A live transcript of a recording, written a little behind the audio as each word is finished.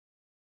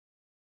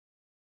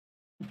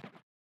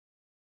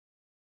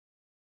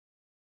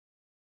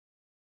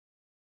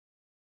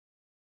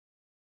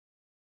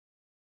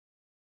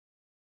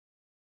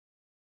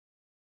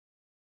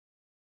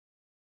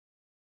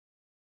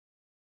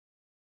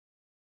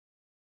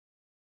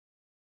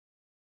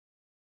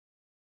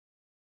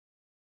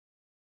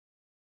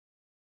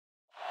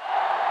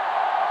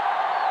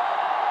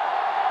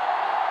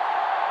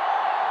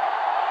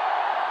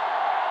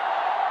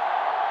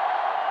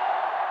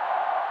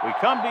We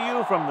come to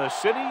you from the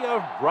city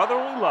of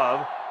brotherly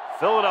love,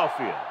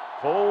 Philadelphia.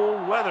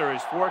 Cold weather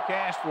is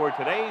forecast for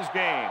today's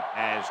game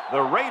as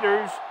the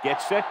Raiders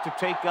get set to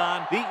take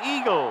on the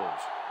Eagles.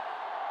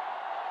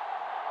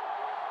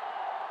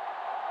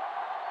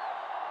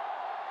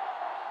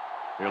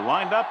 They're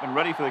lined up and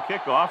ready for the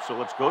kickoff, so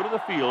let's go to the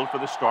field for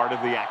the start of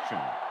the action.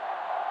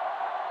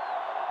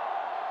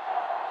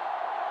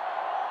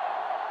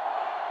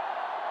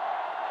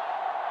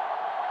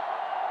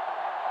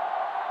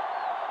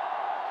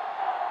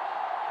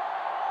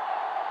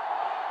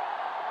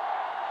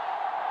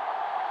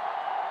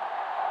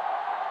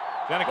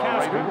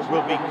 Janikowski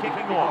will be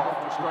kicking off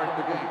to start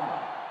the game.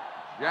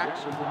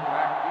 Jackson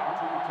back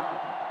into return.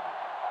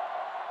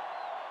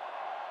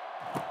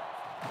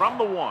 From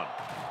the 1.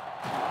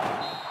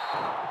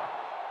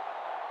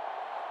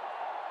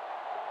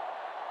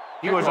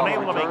 He was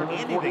unable to make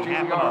anything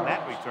happen on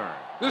that return.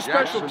 This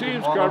special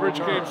teams coverage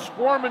came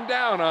swarming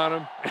down on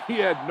him, and he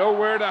had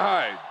nowhere to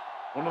hide.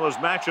 One of those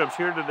matchups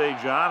here today,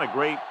 John, a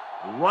great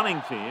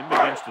running team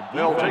against a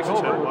defense that's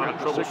had a lot of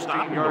trouble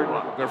stopping the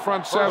run. Their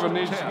front seven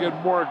needs to get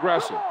more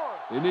aggressive.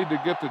 They need to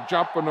get the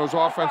jump on those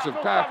offensive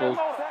tackles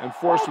and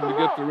force them to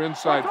get their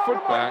inside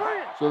foot back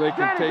so they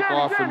can take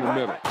off in the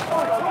middle.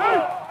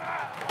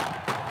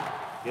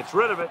 Gets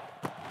rid of it.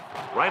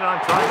 Right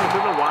on target to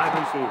the wide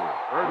receiver.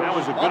 That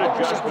was a good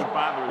adjustment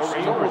by the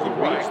receiver as he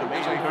reads the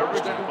man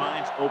coverage and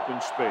finds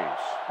open space.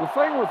 The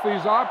thing with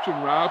these option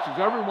routes is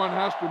everyone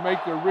has to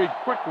make their read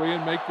quickly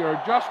and make their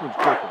adjustments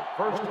quickly.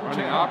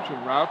 Running option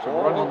routes and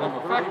running them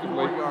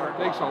effectively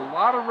takes a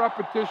lot of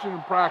repetition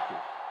and practice.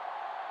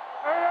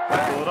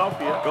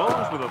 Philadelphia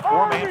goes with a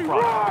 4-man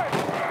front.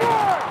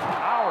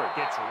 Howard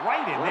gets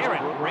right in there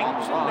and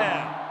brings him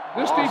down.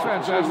 This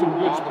defense has some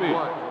good speed.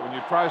 When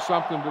you try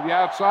something to the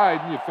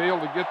outside and you fail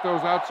to get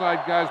those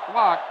outside guys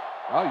blocked,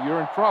 well, you're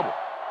in trouble.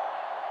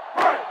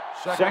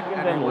 Second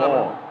and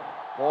long.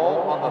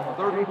 Ball on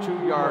the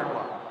 32-yard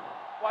line.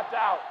 Watch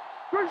out.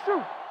 Good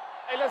shoot.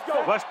 Hey, let's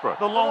go. Westbrook,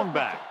 the lone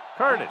back.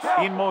 Curtis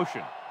in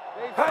motion.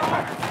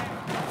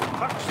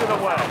 Tucks it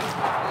away.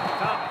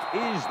 Thomas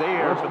is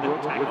there for the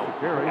tackle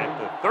at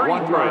the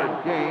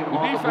 33.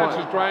 The defense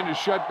is trying to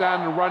shut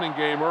down the running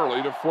game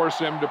early to force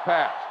him to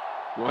pass.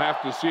 We'll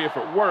have to see if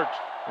it works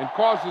and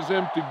causes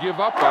him to give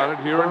up on it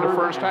here in the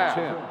first half.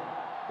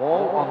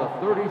 Ball on the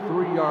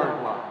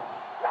 33-yard line.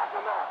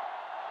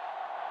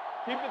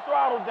 Keep the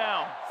throttle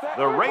down.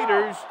 The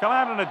Raiders come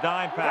out in a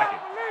dime package.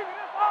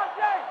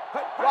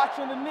 Watch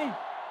underneath.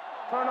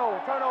 Turn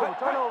over.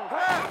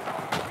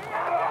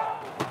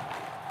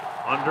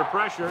 Under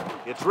pressure,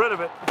 gets rid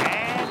of it,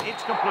 and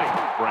it's complete.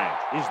 Branch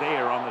is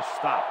there on the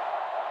stop.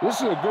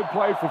 This is a good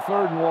play for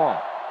 3rd and long.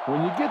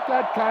 When you get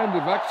that kind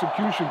of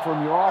execution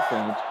from your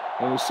offense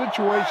in a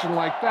situation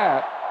like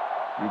that,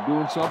 you're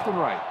doing something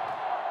right.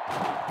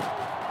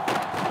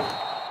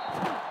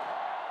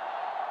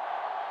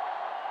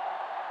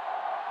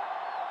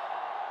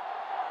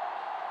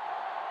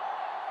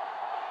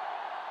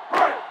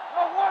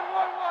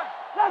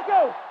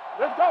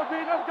 Let's go, D.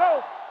 Let's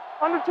go.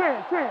 Under 10.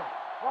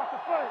 Watch the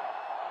play.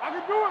 I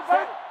can do it,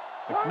 baby.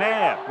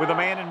 McNabb with a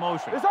man in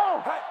motion. It's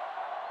on.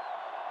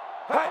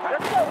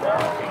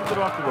 Hands it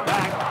off to the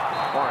back.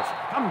 Morris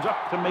comes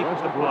up to make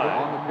the play.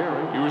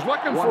 He was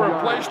looking for a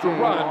place to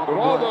run, but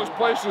all those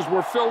places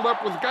were filled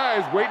up with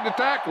guys waiting to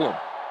tackle him.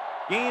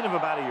 Gain of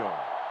about a yard.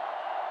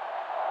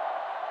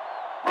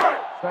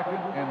 Second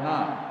and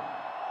 9.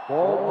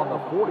 Ball on the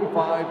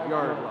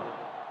 45-yard line.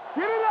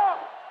 Get it up.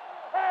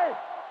 Hey,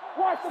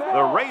 watch the ball.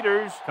 The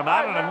Raiders come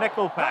out in a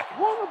nickel package.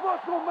 One of us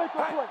going to make a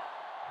play.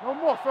 No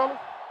more, fellas.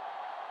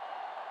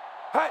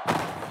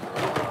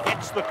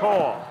 Gets the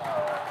call.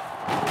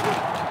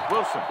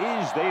 Wilson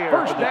is there.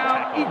 First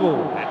down,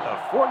 Eagles. At the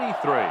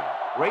 43.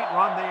 Great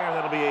run there.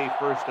 That'll be a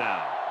first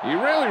down. He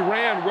really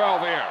ran well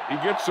there. He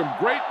gets some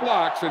great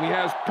blocks, and he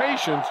has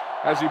patience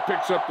as he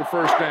picks up the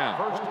first down.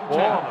 Ball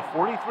on the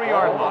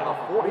 43-yard line. On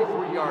the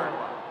 43-yard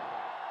line.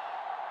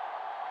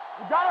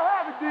 You got to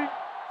have it, D.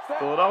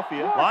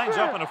 Philadelphia lines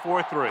up in a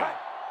 4-3.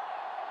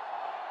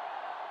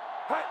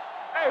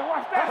 Hey,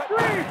 watch that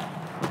screen.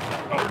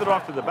 Hands it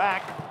off to the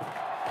back.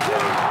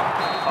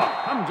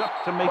 Comes up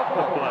to make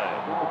the play.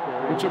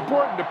 It's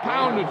important to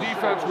pound the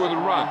defense with a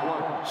run.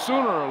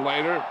 Sooner or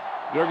later,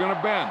 they're going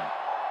to bend.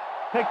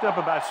 Picked up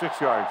about 6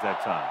 yards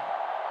that time.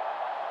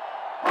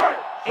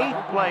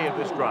 8th play of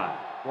this drive.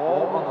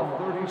 Ball on the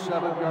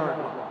 37-yard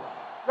line.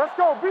 Let's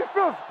go. Be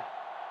physical.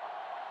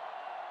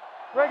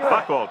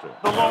 Buckalter,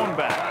 the lone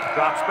back,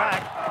 drops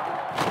back,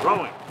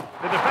 throwing.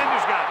 The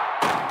defender's got it.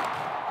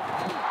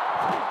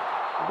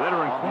 The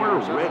veteran corner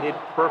read it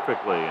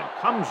perfectly and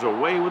comes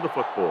away with the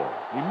football.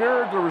 He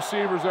mirrored the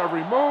receiver's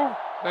every move,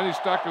 then he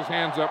stuck his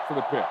hands up for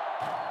the pick.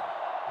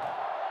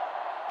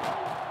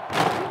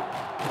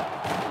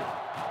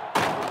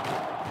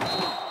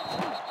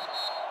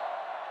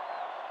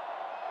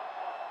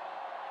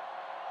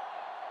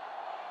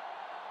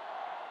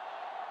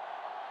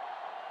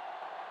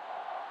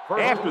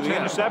 After the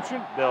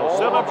interception, they'll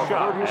set up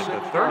shop at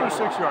the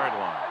 36-yard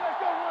line.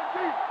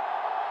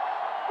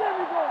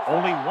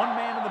 Only one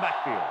man in the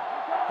backfield.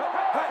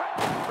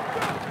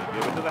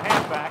 Give it to the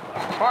halfback.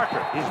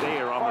 Parker is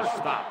there on the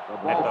stop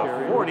at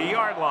the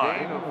 40-yard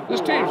line.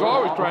 This team's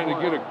always trying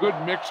to get a good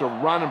mix of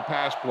run and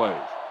pass plays.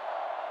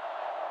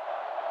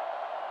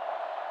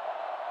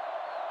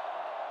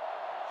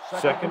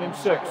 Second and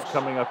 6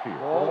 coming up here.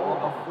 Ball on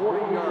the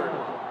 40-yard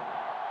line.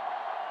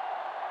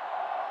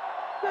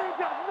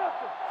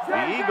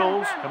 The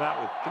Eagles come out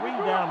with 3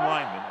 down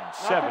linemen and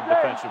 7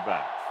 defensive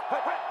backs.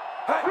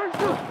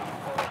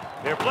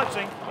 They're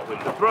blitzing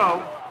with the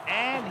throw,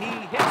 and he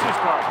hits his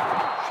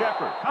target.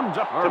 Shepard comes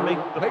up to make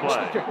the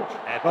play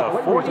at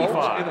the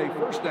 45.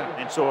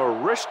 And so a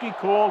risky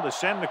call to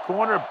send the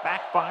corner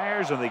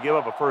backfires, and they give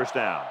up a first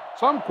down.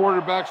 Some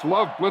quarterbacks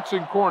love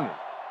blitzing corners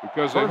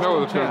because they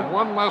know that there's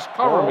one less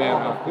cover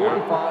man out there,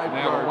 and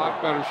they have a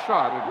lot better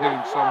shot at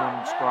hitting someone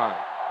in stride.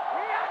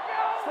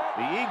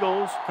 The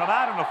Eagles come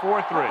out in a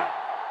 4-3.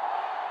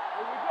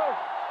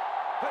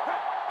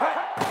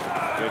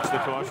 Gets the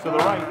toss to the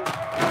right.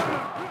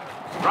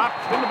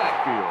 Dropped in the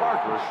backfield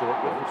for a short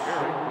release.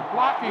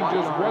 Blocking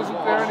just wasn't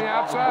there on the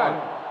outside.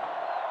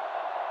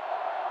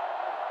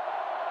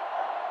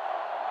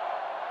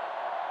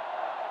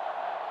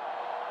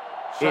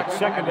 It's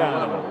second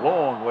down and a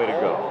long way to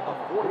go. On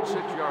the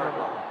 46-yard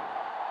line.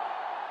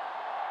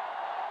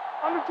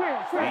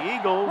 The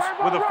Eagles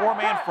with a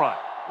 4-man front.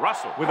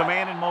 Russell with a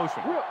man in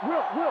motion.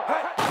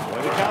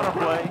 With a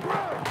counterplay.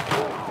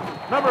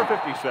 Number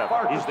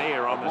 57 is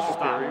there on the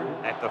stop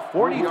at the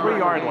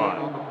 43-yard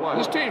line.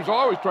 This team's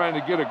always trying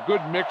to get a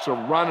good mix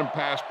of run and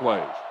pass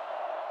plays.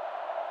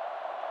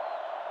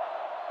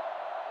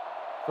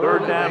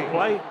 Third down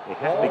play, they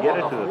have to get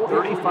it to the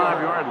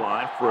 35-yard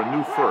line for a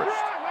new first.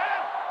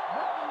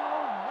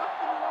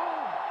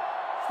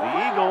 The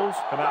Eagles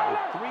come out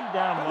with 3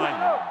 down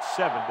linemen and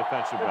 7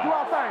 defensive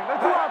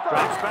backs.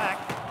 Drops back.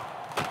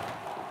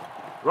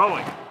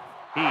 Throwing.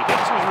 He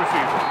hits his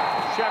receiver.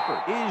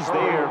 Shepard is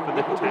there for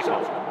the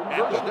tackle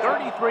at the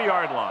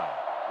 33-yard line.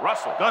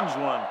 Russell guns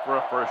one for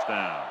a first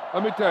down.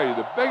 Let me tell you,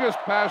 the biggest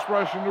pass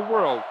rush in the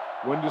world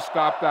wouldn't have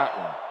stopped that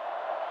one.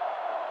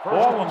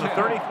 Ball on the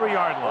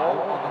 33-yard line.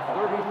 Ball on the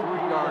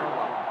 33-yard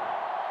line.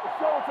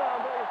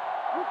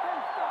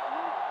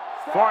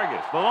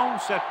 Fargus, the lone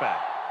setback.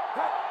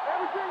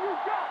 Everything you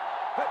got.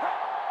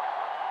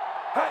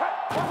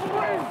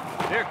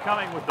 They're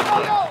coming with the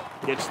blitz.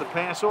 Gets the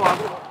pass off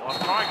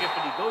target,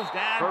 but he goes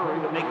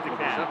down to make the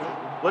catch.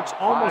 Blitz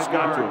almost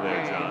got through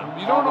there, John.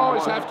 You don't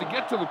always have to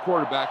get to the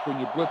quarterback when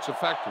you blitz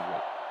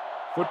effectively.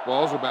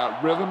 Football's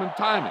about rhythm and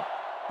timing.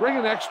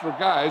 Bringing extra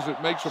guys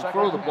that makes him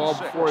throw the ball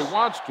before he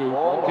wants to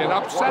can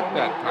upset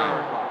that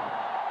timing.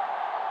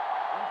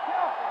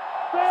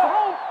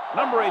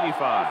 Number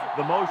 85,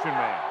 the motion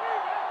man.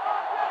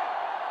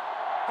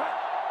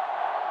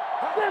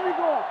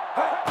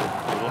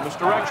 Little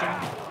misdirection.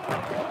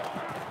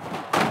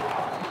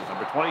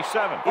 Number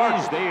 27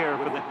 is there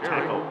for the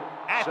tackle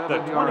at the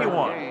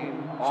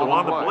 21. So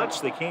on the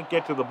blitz, they can't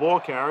get to the ball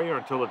carrier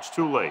until it's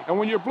too late. And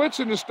when you're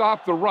blitzing to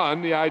stop the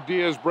run, the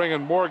idea is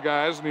bringing more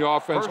guys and the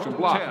offense can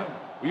block.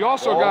 We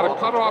also got to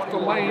cut off the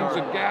lanes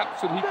and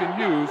gaps that he can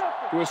use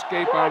to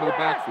escape out of the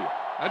backfield.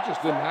 That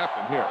just didn't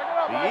happen here.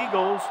 The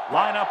Eagles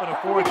line up in a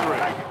 4-3.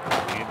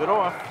 Hand it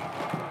off.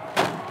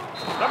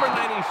 Number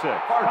 96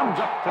 comes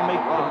up to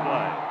make the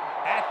play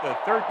at the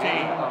 13.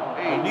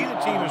 And neither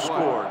team has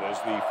scored as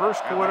the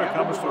first quarter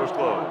comes to a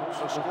close.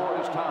 The score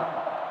is tied.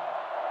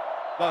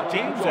 The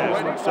teams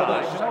have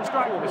sides will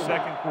start the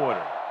second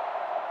quarter.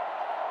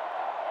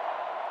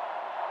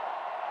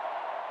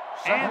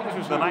 And this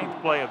is the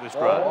 9th play of this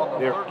drive.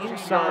 They're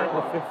inside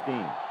the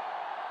 15.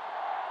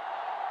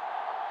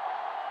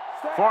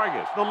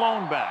 Fargus, the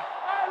lone back.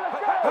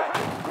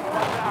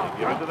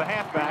 Give it to the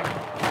halfback.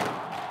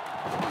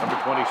 Number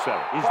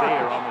 27 is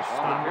there on the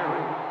stop.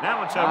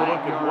 Now let's have a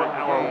look at what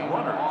our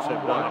runners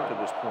have done up to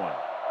this point.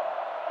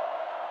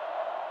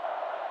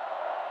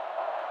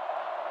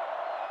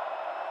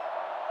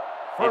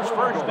 It's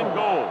first and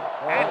goal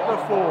at the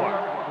 4.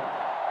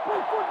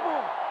 Play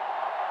football.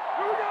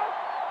 Here we go.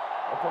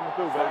 I'm coming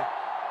through, baby.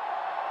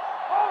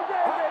 Oh,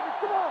 yeah, baby.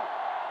 Come on.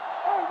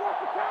 Oh, watch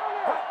the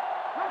counter.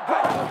 Let's go.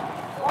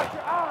 Watch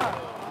your eyes.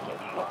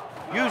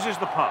 Uses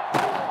the pump.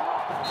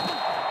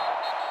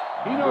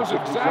 He knows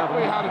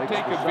exactly how to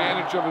take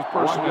advantage of his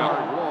personnel.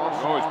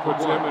 He always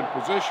puts him in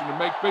position to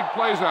make big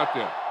plays out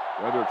there,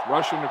 whether it's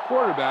rushing the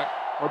quarterback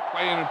or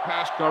playing in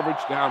pass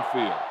coverage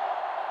downfield.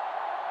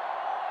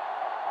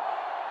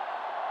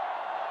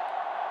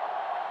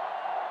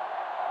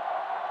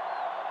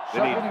 They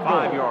need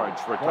 5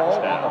 yards for a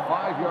touchdown. On the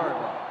 5-yard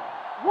line.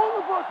 One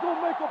of us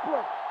gonna make a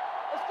play.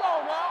 Let's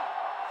go now.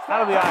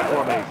 Out of the I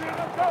formation.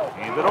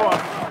 Hand it off.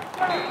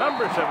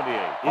 Number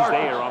 78 is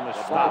there on the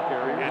stop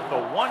at the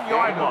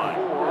 1-yard line.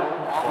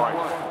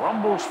 Hart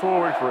rumbles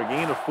forward for a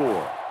gain of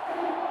 4.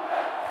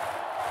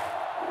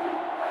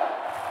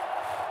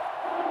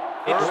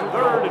 It's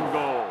third and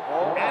goal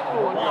at the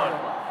 1. Stay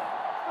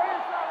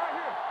inside right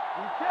here.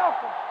 Be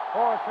careful.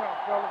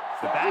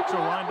 The backs are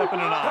lined up in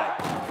an eye.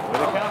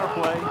 With a counter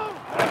play.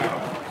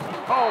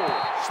 Oh,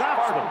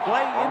 stops the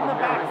play in the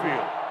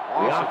backfield.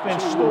 The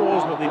offense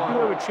stalls, but they do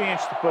have a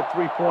chance to put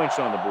 3 points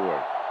on the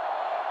board.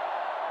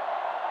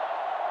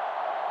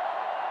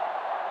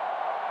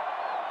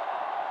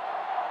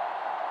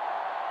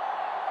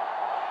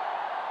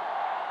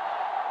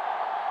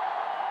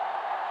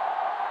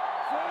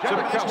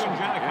 Sebastian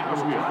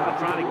Janikowski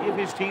trying to give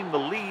his team the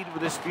lead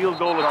with this field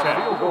goal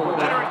attempt.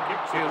 Veteran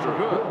kicks is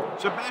good.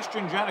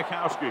 Sebastian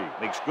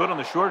Janikowski makes good on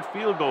the short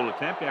field goal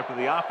attempt after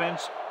the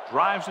offense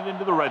drives it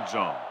into the red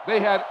zone. They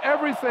had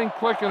everything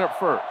clicking at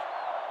first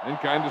and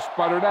kind of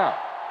sputtered out,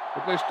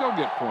 but they still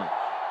get points.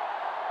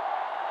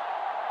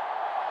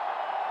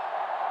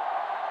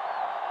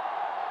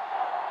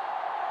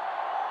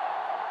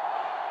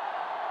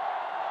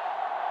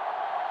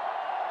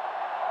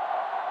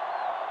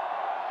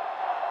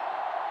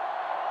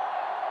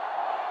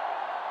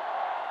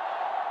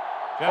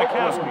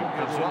 Janikowski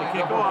comes in to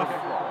kick off.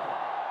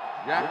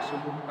 Jackson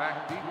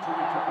back deep to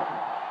return.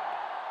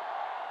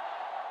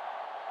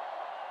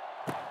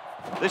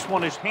 This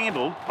one is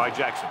handled by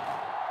Jackson.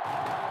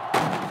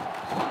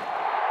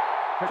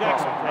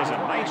 Jackson has a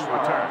nice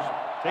return,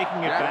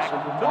 taking it back to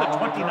the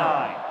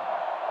 29.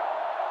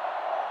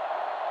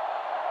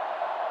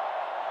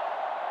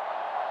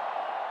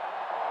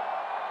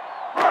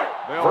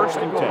 First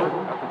and 10.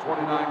 At the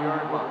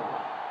 29-yard line.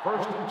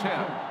 First and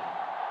 10.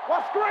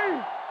 What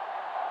screen?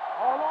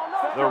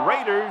 The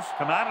Raiders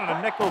come out in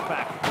a nickel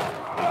package.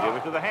 They give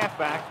it to the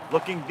halfback,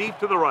 looking deep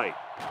to the right.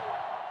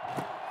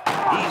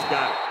 He's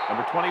got it.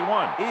 Number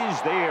 21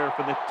 is there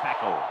for the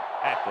tackle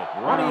at the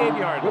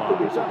 28-yard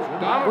line.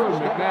 Donovan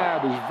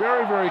McNabb is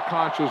very, very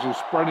conscious of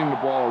spreading the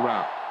ball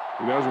around.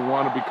 He doesn't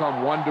want to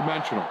become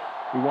one-dimensional.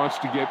 He wants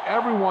to get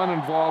everyone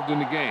involved in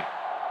the game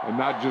and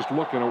not just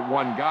looking at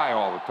one guy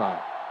all the time.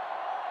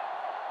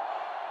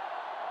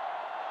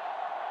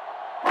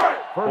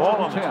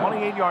 Ball on the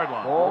 28-yard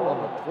line. Ball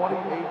on the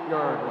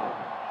 28-yard line.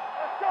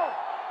 Let's go.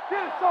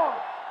 Get it, son.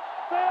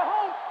 Stay at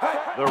home.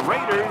 The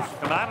Raiders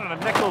come out in a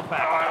nickel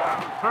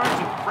package. Turns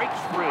and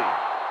breaks free.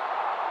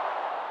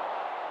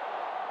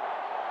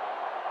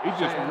 He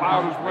just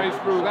plowed his way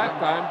through that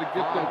time to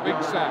get the big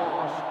sack.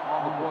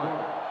 On the play.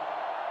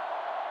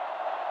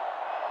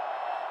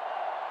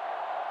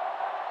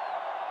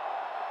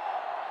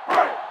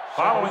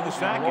 Following the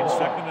sack, it's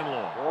second and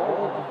long.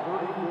 Ball on the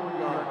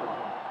 34-yard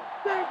line.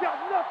 They ain't got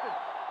nothing.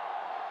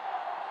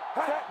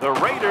 The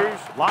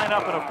Raiders line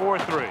up in a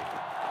 4-3.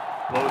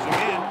 Closing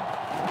in.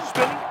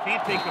 Spinning,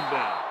 can't take him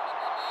down.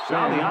 So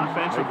the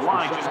offensive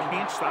line just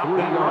can't stop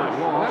that rush.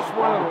 That's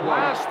one of the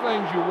last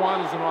things you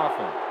want as an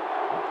offense.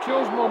 It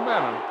kills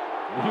momentum,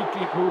 and you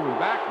keep moving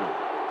backward.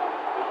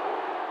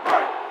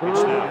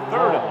 It's now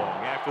third and long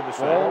after the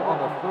Ball sack. on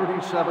the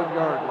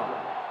 37-yard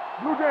line.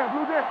 Blue down,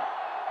 blue down.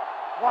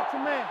 Watch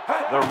your man.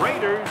 The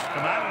Raiders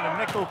come out in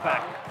a nickel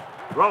package.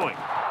 Throwing.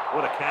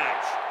 What a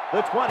catch. The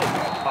 20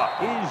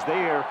 is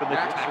there for the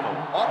tackle.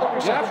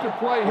 You have to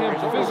play him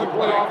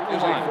physically off the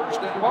line.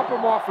 Bump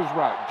him off his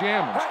route,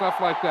 jam him,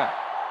 stuff like that.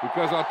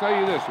 Because I'll tell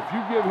you this, if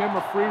you give him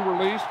a free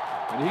release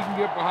and he can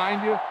get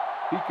behind you,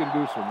 he can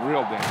do some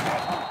real damage.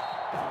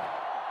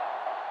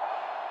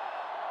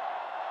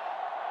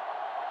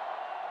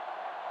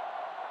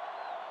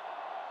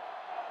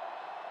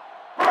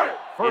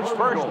 It's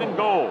first and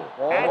goal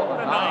at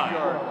the 9.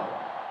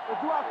 Let's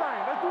do our thing.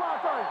 Let's do our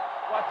thing.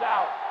 Watch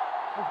out.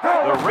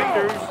 The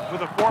Raiders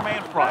with a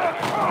 4-man front.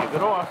 Hand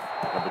it off.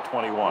 Number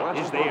 21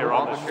 is there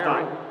on the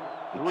stop.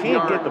 They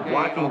can't get the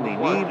blocking they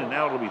need, and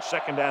now it'll be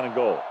second down and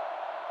goal.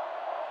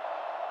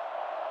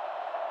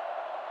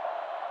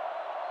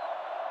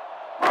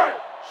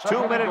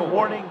 Two-minute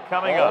warning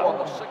coming Ball up.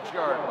 on the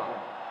 6-yard line.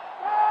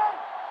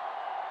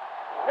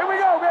 Here we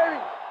go, baby.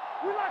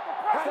 We like to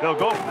pressure. They'll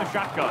go from the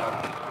shotgun.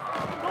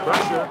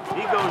 Pressure.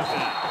 He goes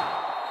down.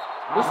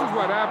 This is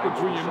what happens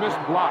when you miss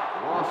block.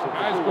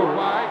 Guys go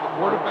by,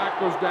 quarterback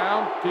goes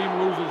down, team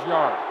loses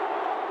yard.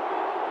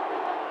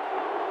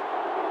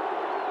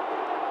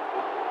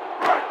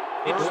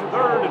 It's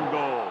third and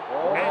goal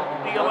at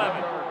the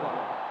 11.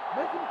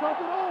 Make him come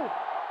it on.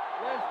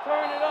 Let's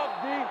turn it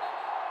up, D.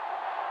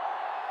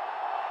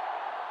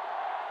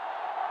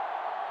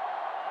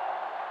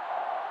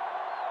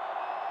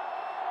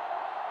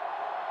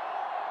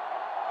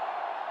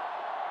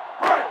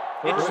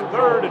 It's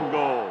third and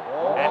goal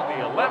at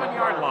the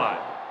 11-yard line.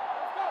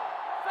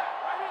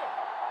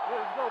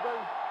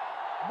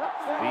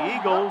 The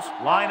Eagles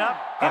line up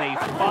in a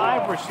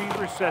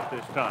 5-receiver set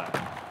this time.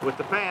 With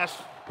the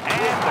pass, and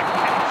the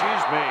catch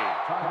is made.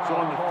 So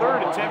on the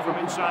third attempt from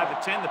inside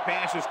the 10, the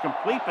pass is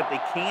complete, but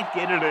they can't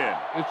get it in.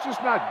 It's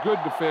just not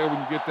good to fail when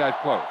you get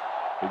that close.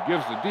 It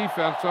gives the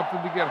defense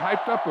something to get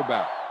hyped up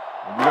about.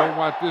 And you don't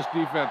want this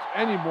defense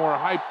any more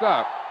hyped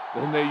up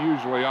than they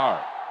usually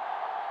are.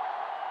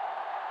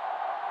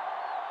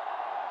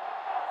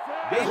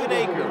 David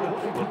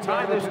Akers will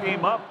tie this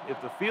game up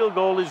if the field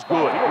goal is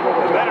good.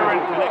 The veteran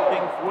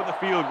connecting for the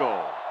field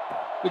goal.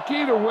 The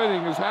key to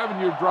winning is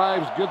having your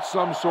drives get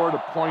some sort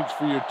of points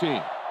for your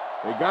team.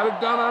 They got it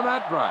done on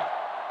that drive.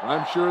 And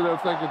I'm sure they're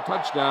thinking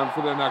touchdown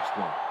for their next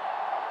one.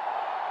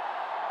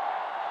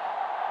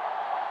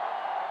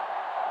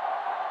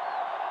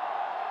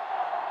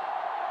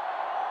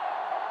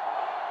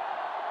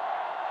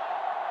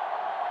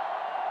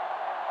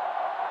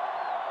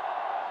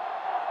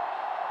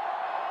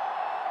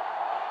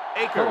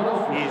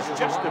 He's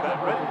just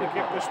about ready to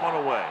kick this one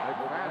away.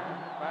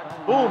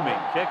 Booming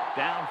kick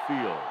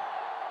downfield.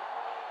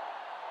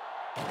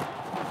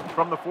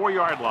 From the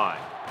 4-yard line.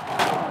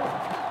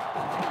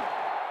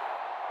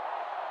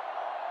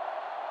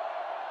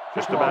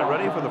 Just about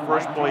ready for the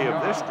first play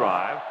of this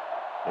drive.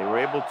 They were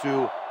able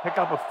to pick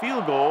up a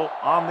field goal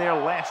on their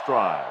last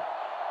drive.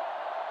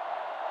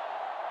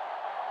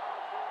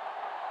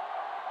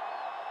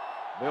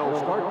 They'll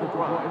start the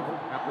drive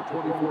at the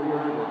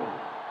 24-yard line.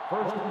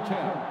 First and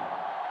 10.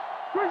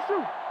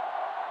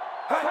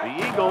 The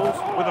Eagles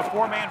with a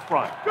 4-man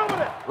front.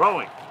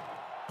 Throwing.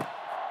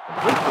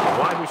 Complete to the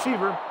wide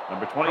receiver.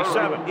 Number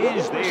 27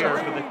 is there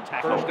for the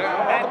tackle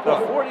at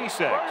the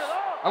 46.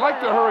 I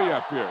like the hurry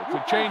up here. It's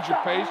a change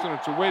of pace, and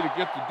it's a way to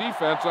get the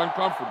defense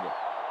uncomfortable.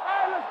 All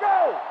right, let's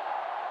go.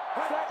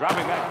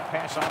 Dropping back to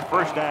pass on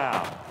first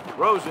down.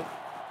 Throws it.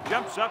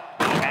 Jumps up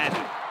and has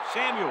it.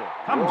 Samuel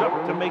comes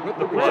up to make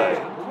the play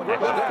at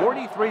the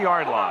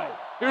 43-yard line.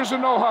 Here's a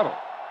no huddle.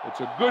 It's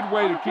a good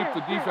way to keep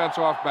the defense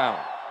off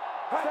balance.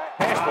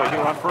 Pass play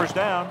here on first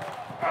down.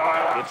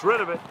 Gets rid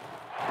of it.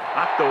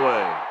 Knocked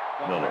away.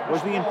 Miller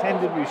was the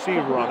intended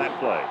receiver on that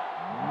play.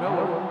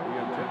 Miller,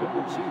 the intended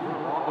receiver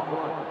on the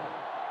play.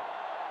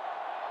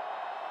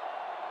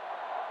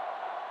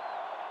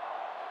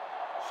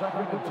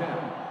 Second and 10.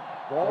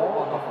 Ball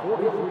on the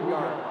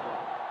 43-yard line.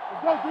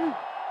 Go, D.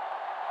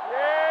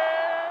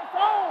 Yeah,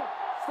 go.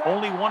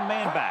 Only one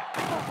man back.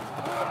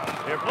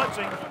 They're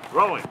blitzing,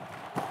 throwing.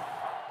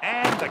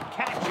 And the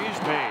catch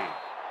is made.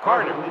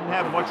 Carter didn't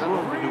have much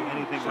room to do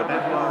anything with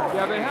that ball.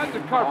 Yeah, they had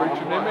the coverage,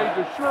 and they made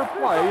the sure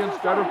play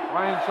instead of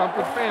trying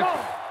something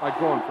fancy, like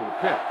going for the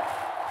pick.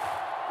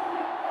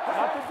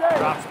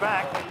 Drops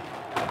back.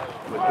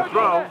 With the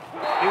throw,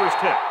 he was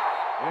tipped.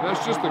 And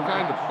that's just the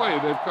kind of play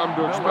they've come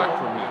to expect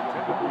from him.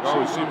 He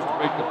always seems to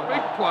make the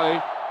big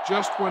play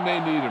just when they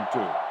need him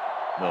to.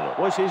 Miller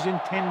was his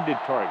intended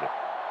target.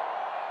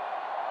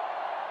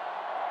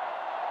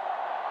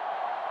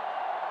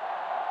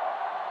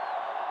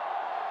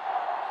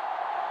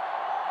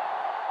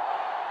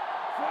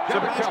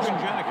 Sebastian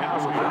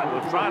Janikowski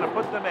was trying to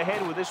put them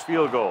ahead with this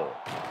field goal.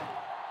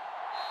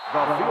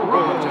 The field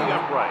goal To the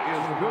upright.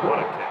 What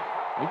a kick.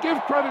 And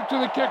give credit to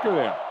the kicker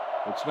there.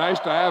 It's nice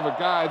to have a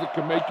guy that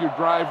can make your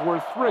drive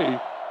worth 3,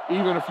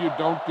 even if you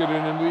don't get it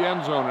into the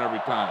end zone every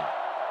time.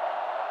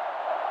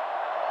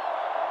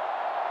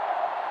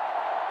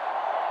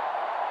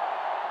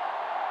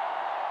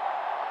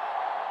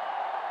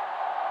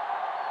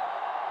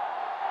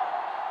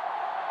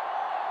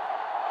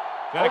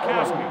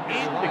 Janikowski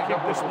in to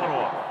kick this one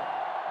off.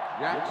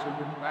 Jackson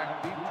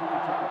back deep to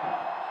return.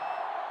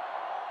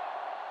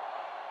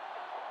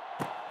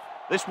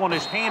 This one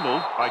is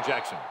handled by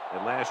Jackson.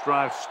 That last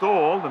drive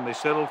stalled, and they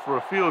settled for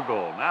a field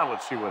goal. Now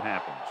let's see what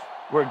happens.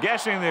 We're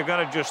guessing they're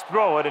going to just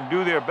throw it and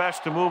do their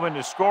best to move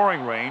into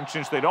scoring range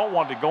since they don't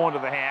want to go into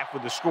the half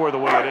with the score the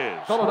way it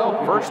is.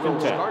 Philadelphia First and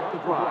 10. Start the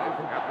drive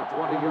at the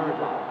 20-yard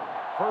line.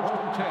 First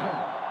and 10. Here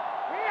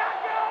I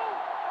go.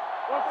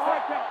 What's the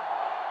second?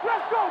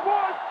 Let's go,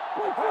 boys.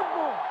 Play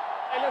football.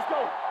 Hey, let's go.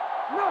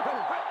 Nothing.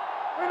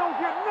 We don't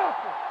get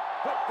nothing.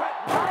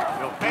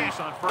 They'll pass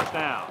on first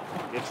down.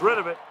 Gets rid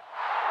of it.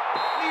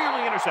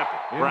 Nearly intercepted.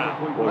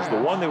 Brown was the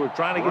one they were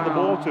trying to get the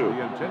ball to.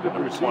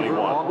 Number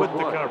 21 with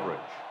the coverage.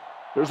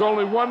 There's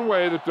only one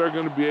way that they're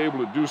going to be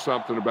able to do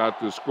something about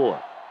this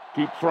score.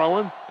 Keep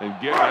throwing and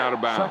getting out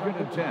of bounds.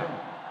 Second and 10.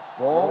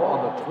 Ball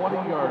on the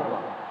 20-yard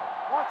line.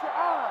 Watch your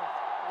eyes.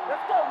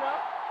 Let's go now.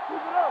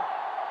 Keep it up.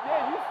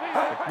 Yeah, you see it.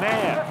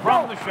 McMahon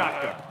from the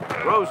shotgun.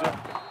 Throws it.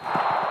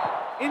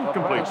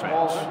 Incomplete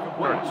pass.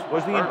 Curtis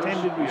was the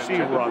intended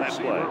receiver on that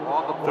play.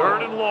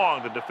 Third and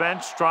long. The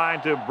defense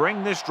trying to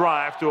bring this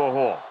drive to a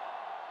halt.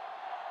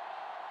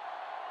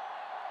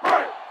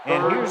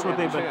 And here's what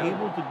they've been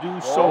able to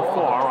do so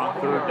far on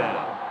third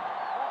down.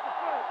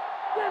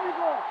 There we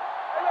go.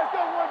 Hey, let's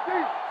go, 1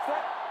 deep.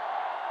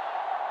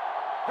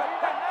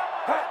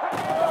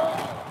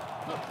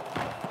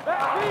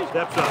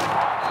 Steps up.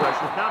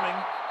 Pressure coming.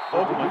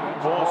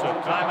 Oakland calls a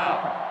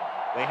timeout.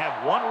 They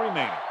have one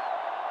remaining.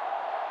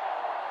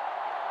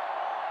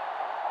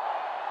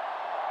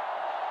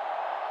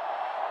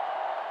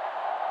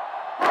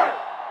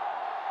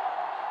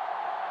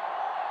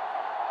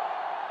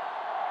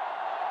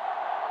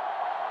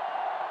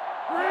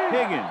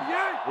 Higgins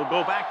will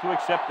go back to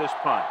accept this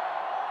punt.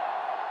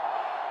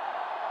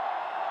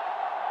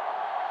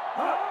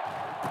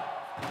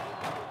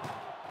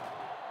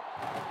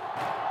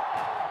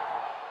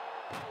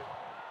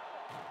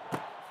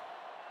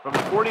 From the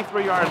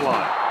 43-yard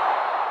line.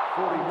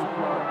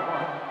 42-yard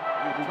line.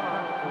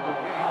 Return for the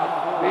game.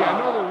 Hey, I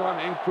know they want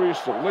to increase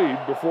the lead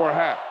before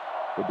half,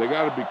 but they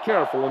got to be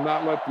careful and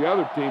not let the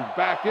other team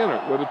back in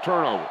it with a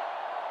turnover.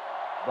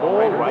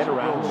 Ball right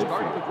around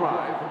start the midfield.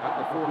 drive at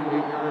the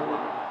 48-yard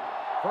line.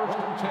 1st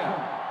and 10.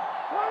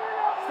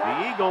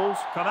 The Eagles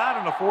come out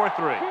in a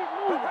 4-3.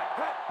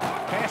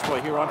 Pass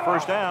play here on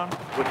 1st down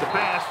with the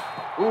pass.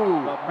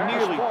 Ooh,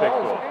 nearly picked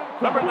off.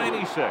 Number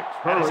 96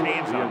 had his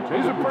hands on it.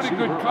 He's a pretty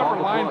good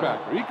cover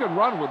linebacker. He can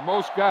run with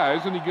most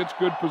guys, and he gets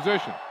good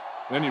position.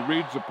 Then he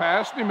reads the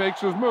pass, and he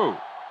makes his move.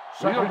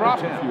 So he'll drop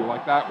a few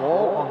like that one.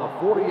 Ball on the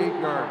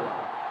 48-yard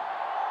line.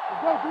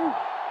 Let's go, dude.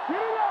 Get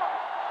it out.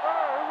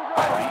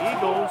 All right, here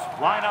we go. The Eagles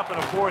line up in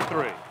a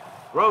 4-3.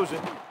 Throws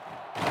it.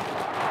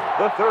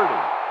 The 30.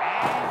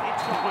 And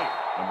it's complete.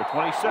 Number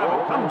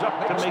 27 comes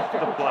up to make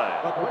the play.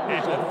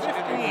 At the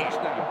 15,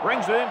 he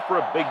brings it in for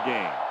a big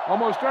gain.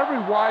 Almost every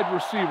wide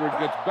receiver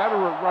gets better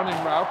at running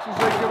routes as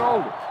they get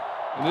older.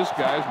 And this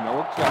guy's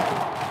no exception.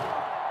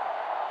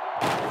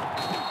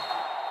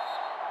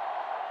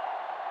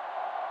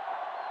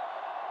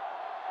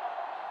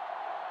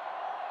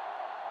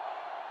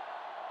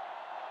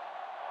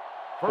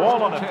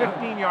 Ball on the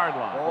 15-yard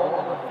line. Ball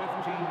on the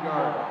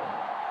 15-yard line.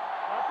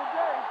 Not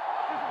today.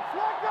 This is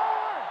flag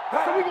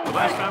going. The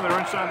last time they were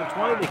inside the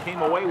 20, they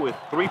came away with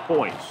 3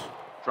 points.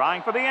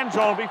 Trying for the end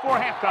zone before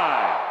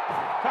halftime.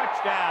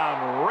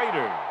 Touchdown,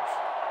 Raiders.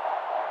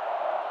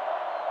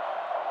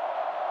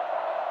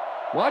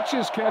 Watch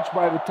his catch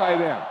by the tight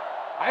end.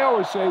 I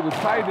always say the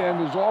tight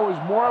end is always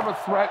more of a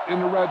threat in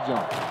the red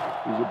zone.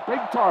 He's a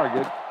big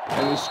target,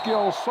 and his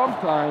skills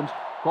sometimes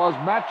cause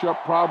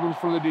matchup problems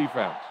for the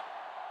defense.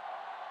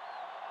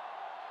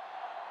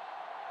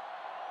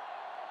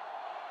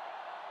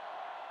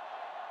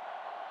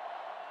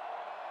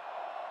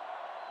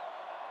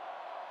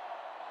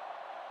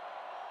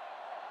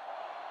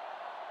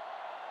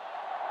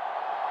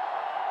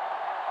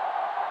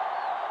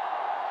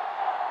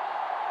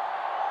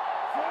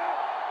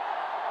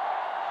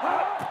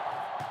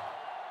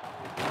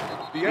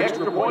 The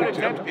extra point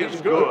attempt is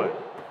good.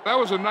 That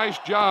was a nice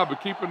job of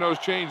keeping those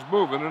chains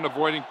moving and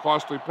avoiding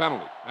costly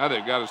penalties. Now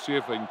they've got to see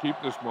if they can keep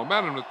this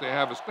momentum that they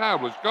have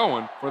established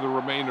going for the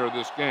remainder of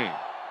this game.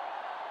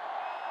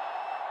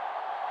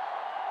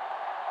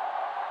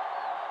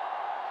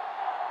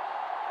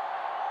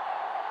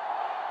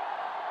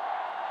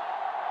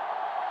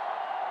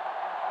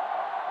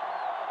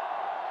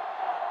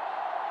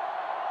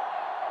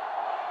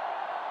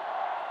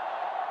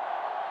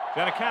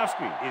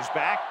 Janikowski is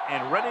back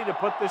and ready to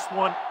put this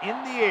one in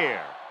the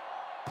air.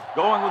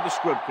 Going with the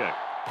squib kick.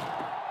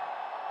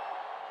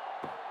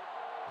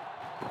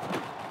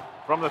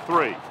 From the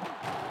 3. The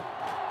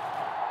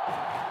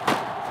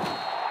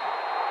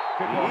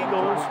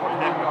Eagles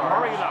have to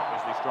hurry it up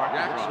as they start to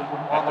run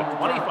at the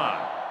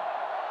 25.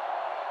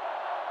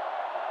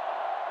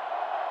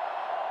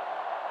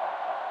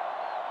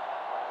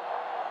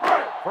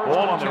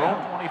 Ball on their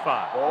own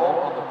 25. Ball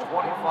on the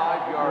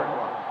 25-yard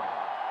line.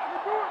 I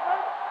can do it,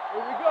 man.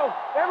 Here we go.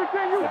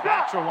 Everything you The got.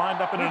 backs are lined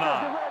up in a 9.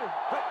 Get ready.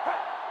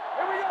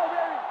 Here we go,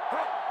 baby.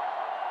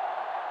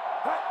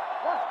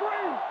 Let's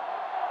scream.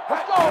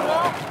 Let's go,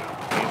 now.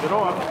 Hands it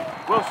off.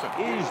 Wilson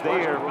is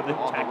there for the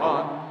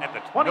tackle at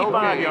the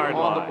 25-yard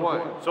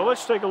line. So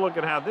let's take a look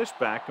at how this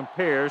back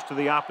compares to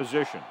the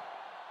opposition.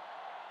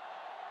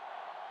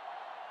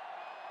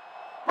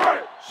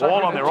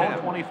 Ball on their own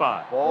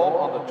 25. Ball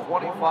on the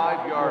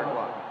 25-yard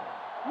line.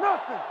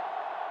 Nothing.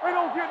 They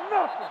don't get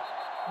nothing.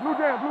 Blue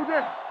down.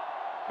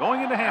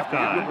 Going into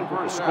halftime,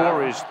 the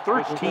score is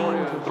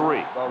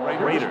 13-3.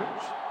 Raiders.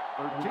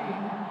 13,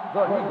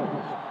 the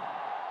Eagles.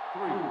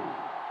 3.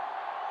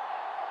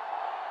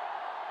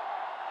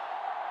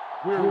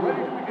 We're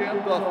ready to begin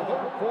the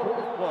third quarter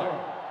of play.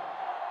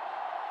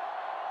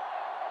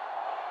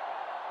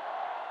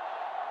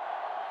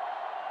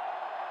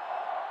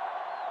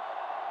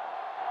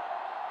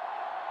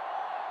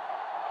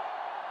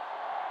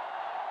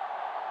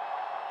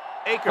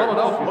 Akers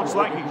looks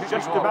like he's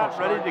just about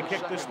ready to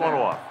kick this one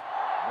off.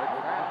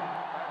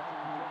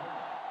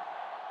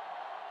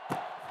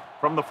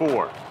 From the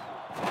 4.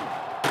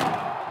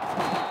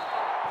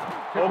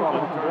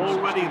 Oakland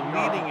already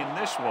leading in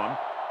this one,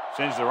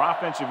 sends their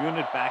offensive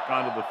unit back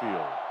onto the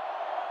field.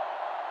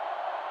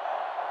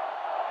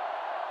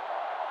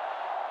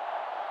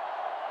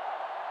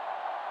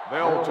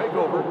 They'll take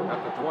over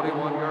at the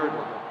 21-yard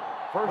line.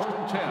 1st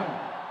and 10.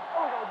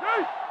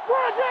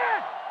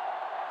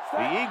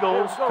 The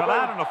Eagles come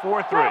out in a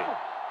 4-3.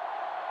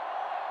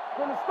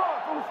 From the start.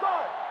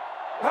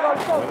 With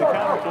a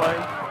counter play.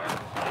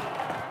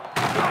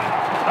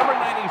 Number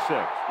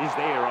 96 is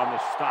there on the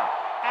stop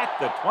at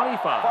the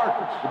 25.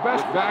 The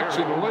best backs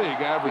in the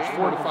league average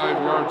 4 to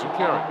 5 yards a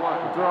carry.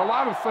 But there are a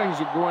lot of things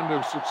that go into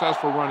a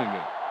successful running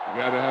game. You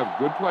got to have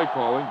good play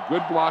calling,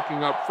 good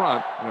blocking up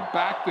front, and a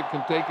back that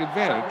can take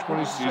advantage when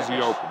he sees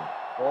the opening.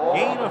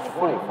 Gain of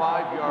 4.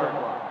 25-yard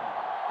line.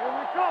 Here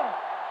we come.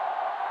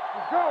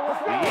 Let's go.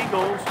 The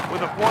Eagles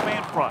with a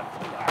 4-man front.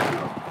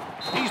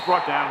 He's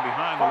brought down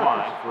behind the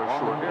line for a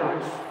short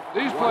pass.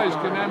 These plays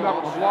can end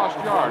up with lost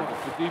yards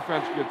if the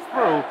defense gets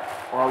through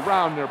or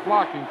around their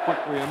blocking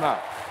quickly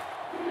enough.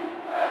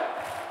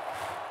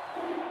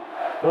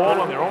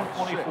 Ball on their own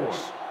 24.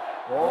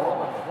 Ball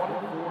on the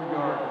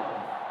 24-yard line.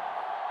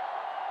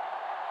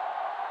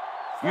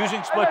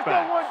 Using split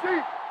back.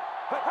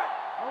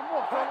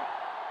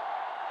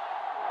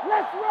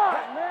 Let's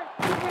ride, man.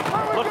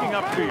 Looking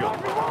upfield.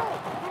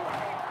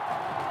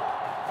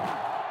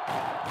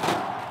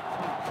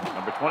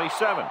 Number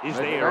 27 is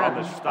there on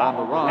the stop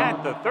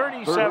at the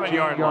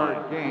 37-yard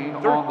line.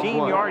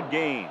 13-yard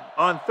gain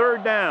on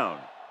third down.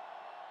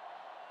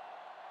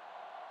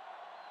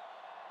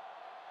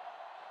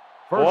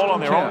 Ball on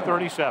their own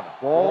 37.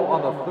 Ball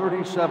on the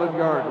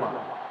 37-yard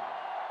line.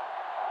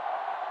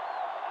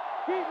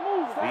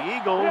 The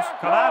Eagles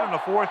come out in a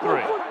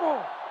 4-3.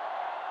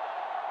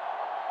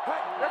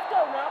 Let's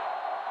go now.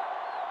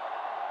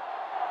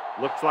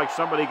 Looks like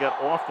somebody got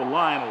off the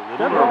line a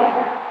little early.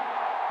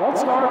 Don't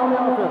start on the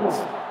offense.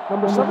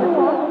 Number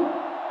 71.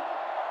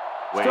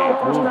 Wade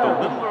moved a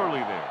little early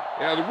there.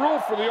 Yeah, the rule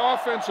for the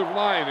offensive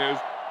line is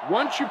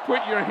once you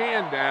put your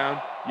hand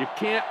down, you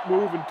can't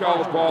move until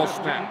the ball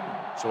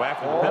snaps. So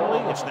after the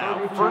penalty, it's now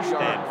 1st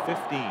and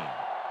 15. Here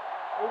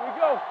we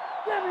go.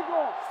 There we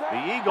go.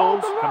 The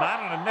Eagles come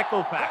out in a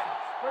nickel package.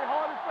 Play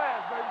hard and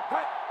fast, baby.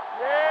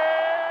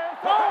 Yeah,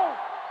 go.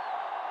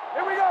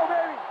 Here we go,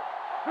 baby.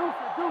 Deuce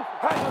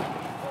it.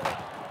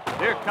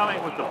 They're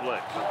coming with the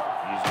blitz.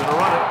 He's going to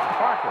run it.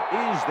 Parker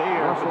is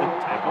there for the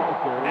tackle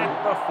at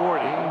the 40.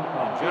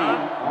 And John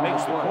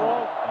makes the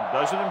call and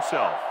does it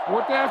himself.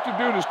 What they have to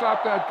do to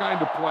stop that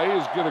kind of play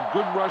is get a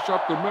good rush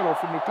up the middle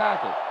from the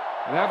tackle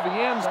and have the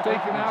ends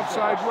take an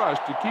outside rush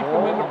to keep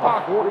them in the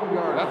pocket.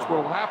 That's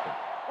what will happen.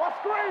 What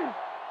screen?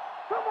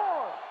 Come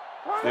on.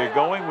 They're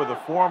going with a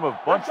form of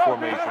bunch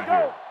formation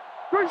here.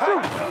 Good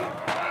shoot.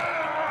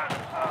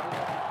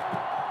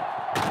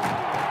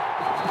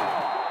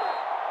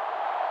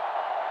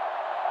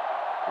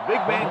 The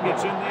big man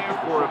gets in there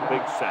for a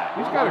big sack.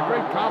 He's got a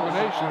great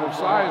combination of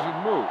size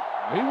and move.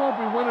 Now, he won't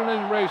be winning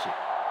any races,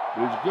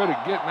 but he's good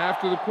at getting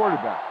after the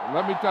quarterback. And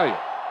let me tell you,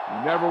 you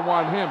never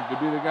want him to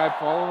be the guy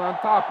falling on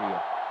top of you.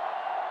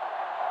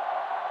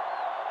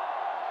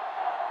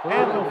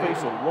 And they'll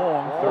face a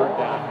long third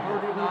down here.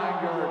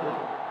 39-yard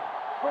line.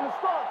 From the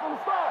start.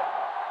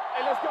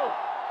 Hey, let's go.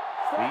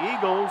 The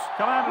Eagles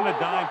come out in a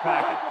dime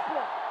package.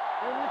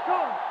 Here we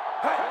come.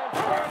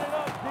 Turn it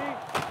up, D.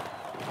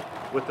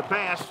 With the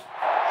pass,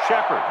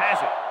 Shepard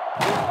has it.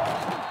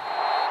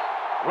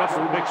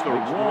 Russell picks the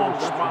wrong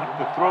spot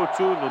to throw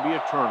to. It'll be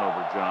a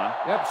turnover, John.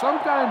 Yep,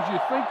 sometimes you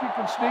think you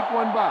can sneak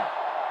one by.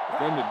 But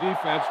then the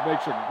defense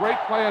makes a great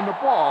play on the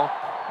ball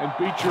and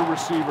beats your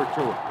receiver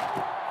to it.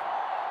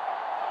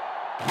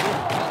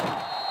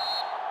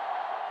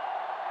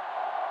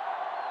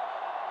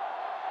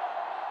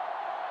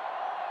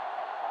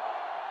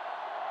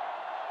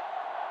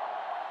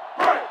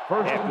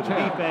 After the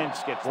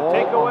defense gets the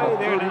takeaway,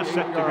 they're now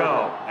set to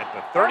go at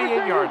the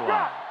 38-yard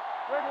line.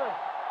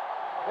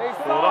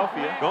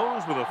 Philadelphia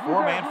goes with a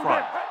four-man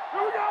front.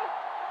 Here we go.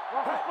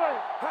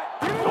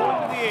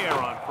 Going to the air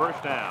on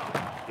first down.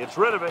 Gets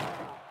rid of it.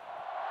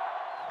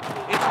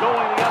 It's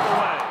going the other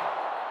way.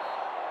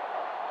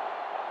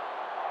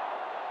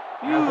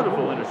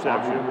 Beautiful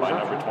interception by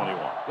number 21.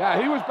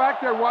 Yeah, he was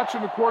back there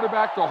watching the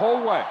quarterback the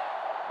whole way.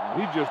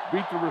 He just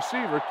beat the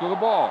receiver to the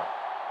ball.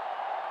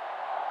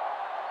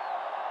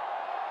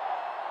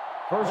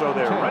 So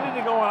they're ready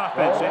to go on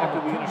offense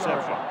after the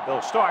interception.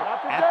 They'll start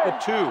at the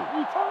 2.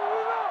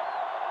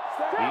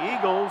 The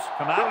Eagles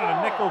come out in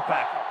a nickel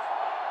package.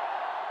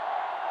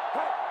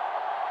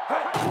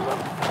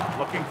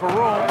 Looking for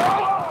room.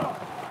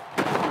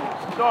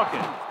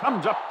 Dawkins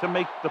comes up to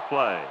make the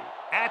play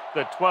at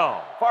the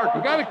 12.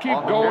 You got to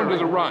keep going to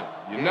the run.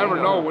 You never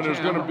know when there's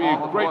going to be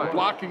a great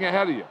blocking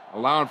ahead of you,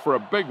 allowing for a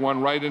big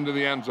one right into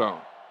the end zone.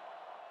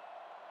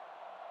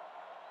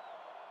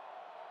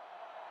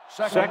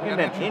 Second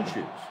and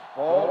inches.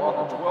 Ball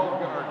on the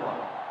 12-yard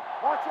line.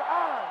 Watch your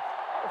eyes.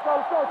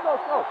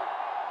 Let's go.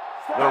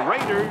 The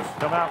Raiders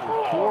come out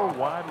with 4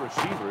 wide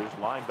receivers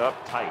lined up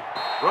tight.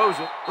 Throws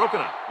it, broken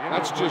up.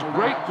 That's just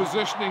great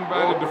positioning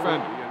by the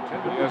defender.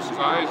 He has his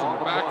eyes in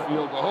the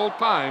backfield the whole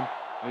time,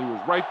 and he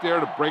was right there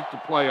to break the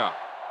play up.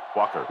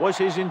 Walker was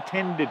his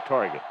intended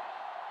target.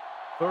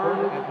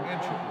 3rd and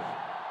inches.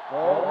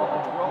 Ball on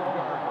the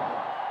 12-yard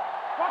line.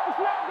 Watch the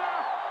snap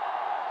down.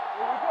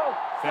 Here we go.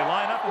 They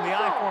line up in the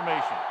I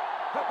formation.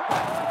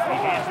 He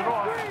hands it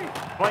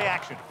off. Play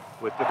action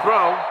with the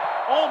throw.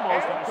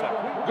 Almost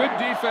intercepted. Good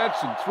defense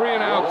and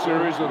 3-and-out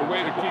series are the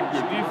way to keep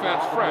your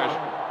defense fresh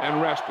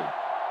and rested.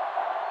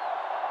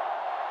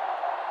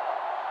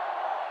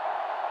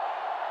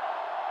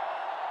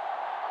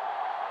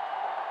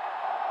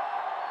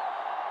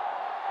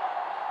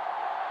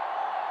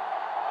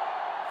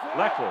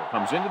 Leckler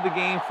comes into the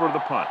game for the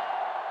punt.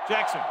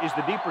 Jackson is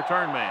the deep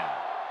return man.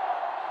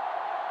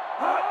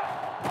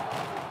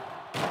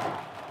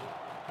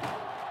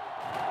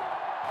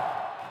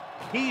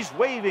 He's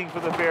waving for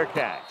the fair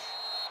catch.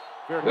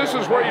 This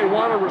is where you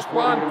want to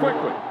respond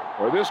quickly,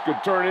 or this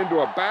could turn into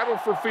a battle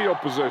for field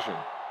position.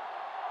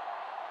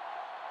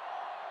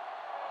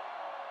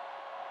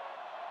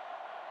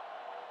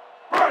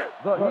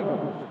 The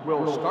Eagles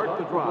will start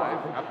the drive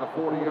at the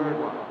 40-yard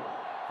line.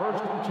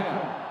 1st and 10.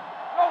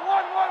 Go,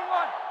 one.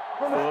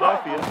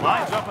 Philadelphia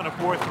lines up in a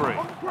 4-3.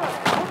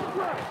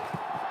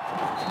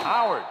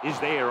 Howard is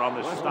there on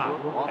the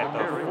stop at the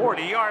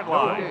 40-yard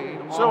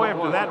line. So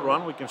after that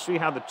run, we can see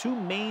how the two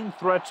main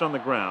threats on the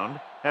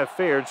ground have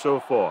fared so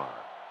far.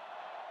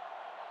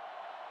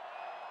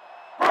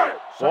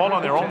 Ball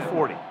on their own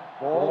 40.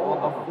 Ball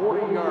on the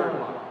 40-yard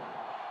line.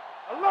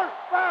 Alert,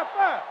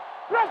 5-5.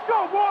 Let's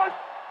go, boys.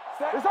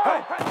 It's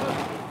on.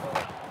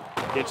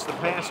 Gets the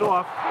pass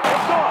off.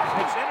 It's off.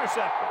 It's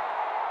intercepted.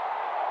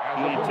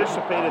 He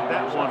anticipated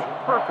that one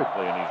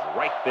perfectly, and he's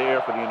right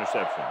there for the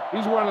interception.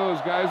 He's one of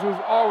those guys who's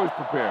always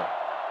prepared.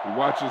 He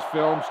watches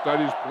film,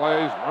 studies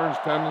plays, learns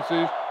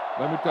tendencies.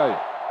 Let me tell you,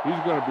 he's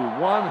going to be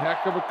one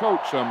heck of a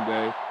coach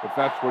someday if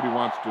that's what he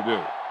wants to do.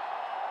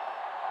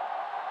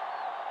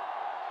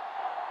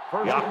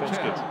 The offense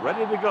gets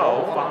ready to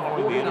go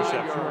following the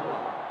interception.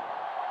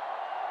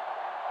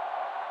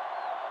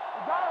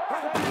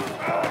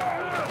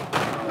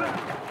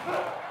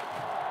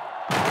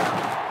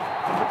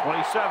 Number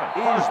 27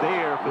 is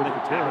there for the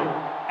tackle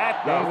at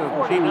the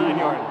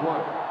 49-yard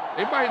line.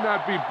 They might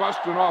not be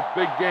busting off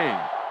big game,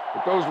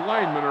 but those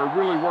linemen are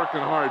really working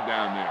hard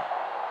down there.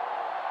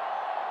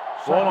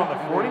 Ball on the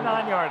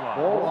 49-yard line.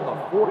 Ball on the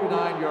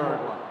 49-yard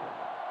line.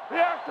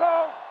 Here,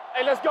 Cole.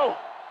 Hey, let's go.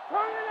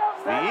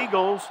 The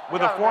Eagles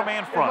with a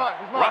four-man front.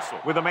 Russell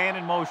with a man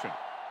in motion.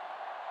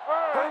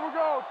 Here we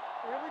go.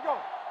 Here we go.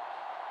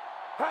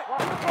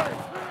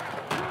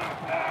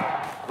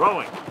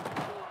 Throwing.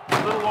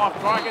 A little off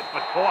target,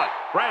 but caught.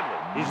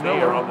 Bradley is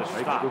there on the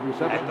stop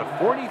at the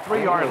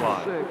 43-yard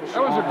line.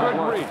 That was a good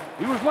read.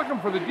 He was looking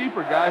for the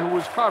deeper guy who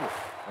was covered,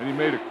 and he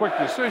made a quick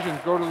decision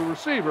to go to the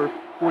receiver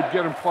who would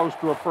get him close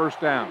to a first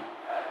down.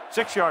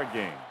 6-yard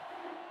gain.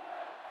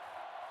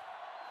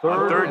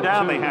 On third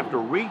down, they have to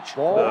reach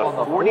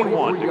the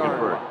 41 to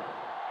convert.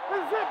 This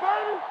is it,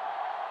 baby.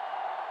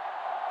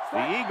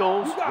 The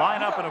Eagles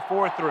line up in a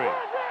 4-3.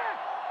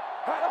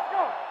 Let's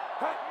go.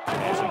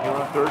 Passing here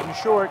on third and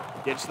short.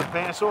 Gets the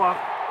pass off.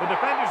 The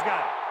defender's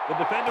got it. The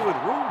defender with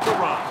room to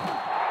run.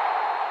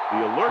 The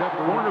alert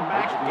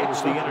cornerback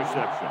gets the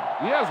interception.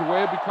 He has a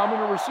way of becoming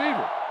a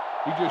receiver.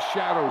 He just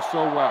shadows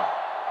so well.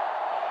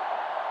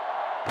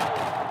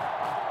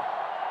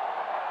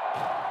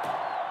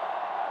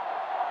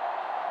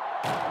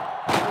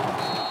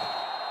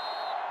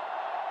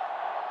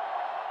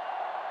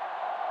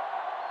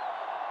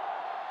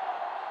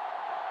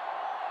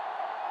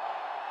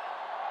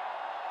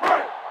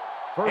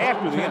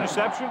 After the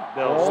interception,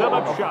 they'll set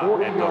up shop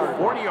at the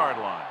 40-yard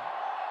line.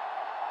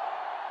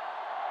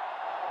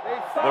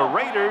 The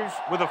Raiders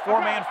with a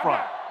four-man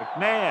front.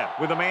 McNabb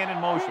with a man in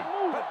motion.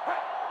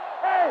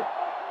 Hey,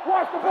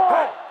 watch the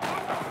ball.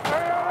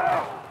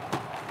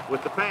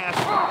 With the pass,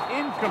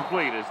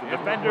 incomplete as the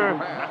defender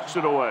knocks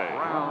it away.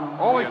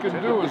 All he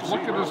can do is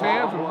look at his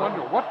hands and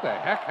wonder what the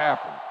heck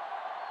happened.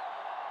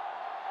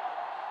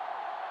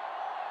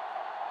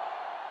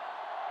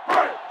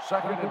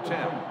 Second and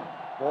 10.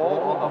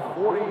 Ball on the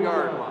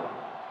 40-yard line.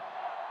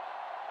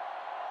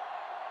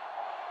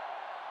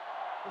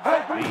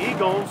 The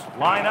Eagles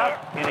line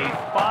up in a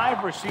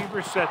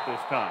 5-receiver set this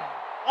time.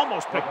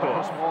 Almost picked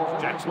off.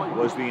 Jackson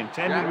was the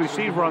intended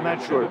receiver on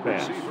that short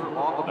pass.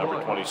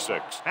 Number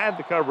 26 had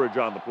the coverage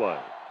on the play.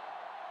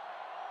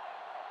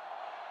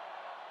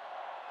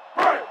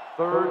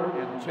 Third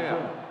and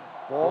 10.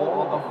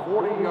 Ball on the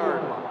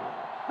 40-yard line.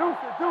 Deuce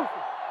it.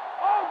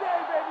 All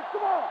day, baby.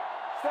 Come on.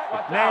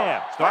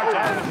 McNabb starts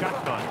out of the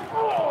shotgun.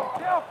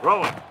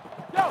 Throwing.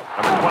 Number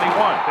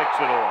 21 picks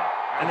it off.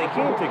 And they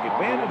can't take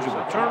advantage of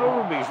the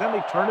turnover because then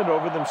they turn it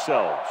over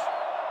themselves.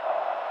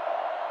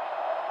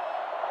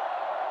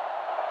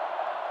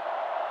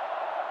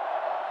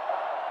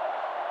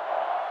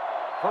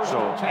 So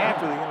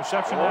after the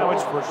interception, now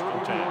it's first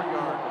and 10.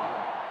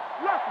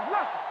 Lucky.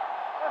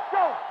 Let's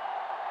go.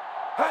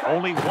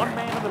 Only one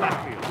man in the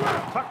backfield.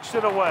 Tucks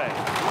it away.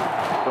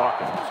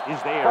 Dawkins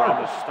is there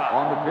on the stop.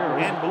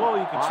 And below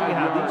you can see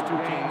how these two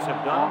teams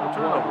have done in the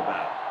turnover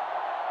battle.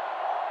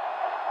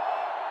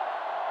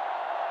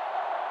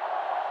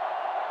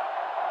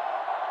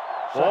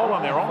 Ball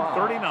on their own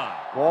 39.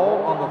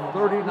 Ball on the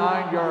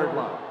 39-yard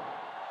line.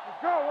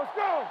 Let's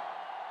go.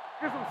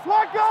 Get some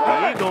slack going.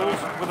 The Eagles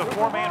with a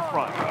four-man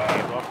front.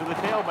 Hand off to the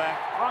tailback.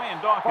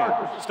 Brian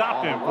Dawkins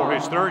stopped him for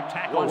his third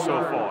tackle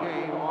so far.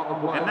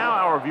 And now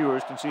our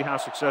viewers can see how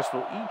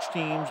successful each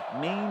team's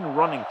main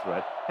running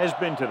threat has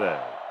been today.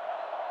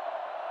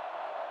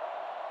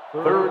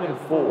 Third and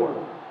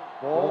 4.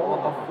 Ball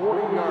on the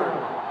 40-yard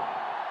line.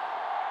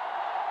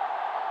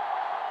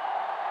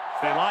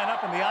 They line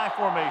up in the I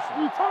formation.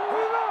 You turn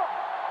it up.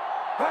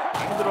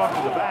 Hands it off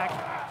to the back.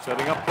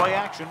 Setting up play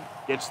action.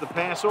 Gets the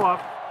pass off.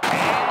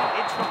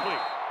 And it's complete.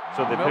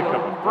 So they pick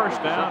up a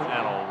first down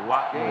and a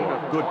lot more.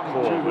 Good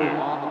call there.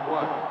 On the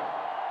play.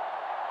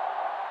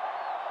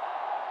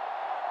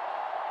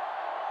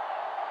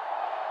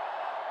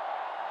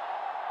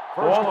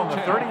 Ball on the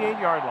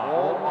 38-yard line.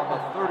 Ball on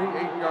the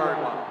 38-yard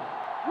line.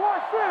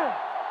 Watch this.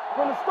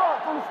 From the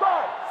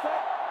start.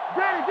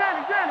 Get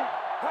it.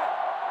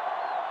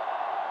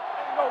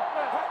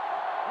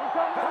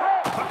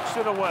 Tucks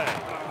it away.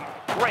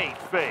 Great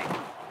fake.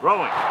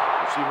 Throwing.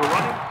 Receiver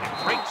running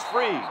and breaks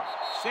free.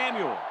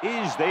 Samuel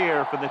is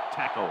there for the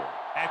tackle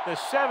at the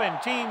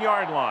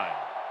 17-yard line.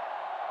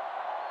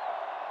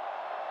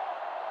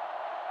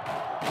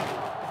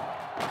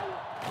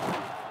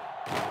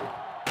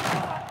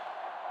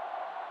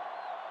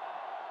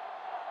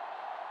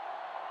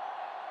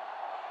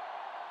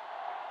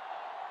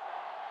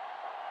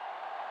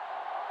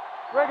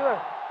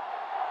 Regular.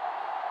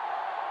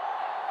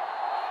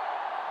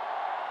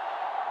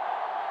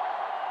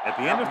 At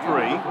the end of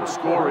 3, the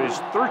score is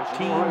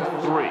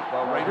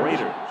 13-3.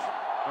 Raiders.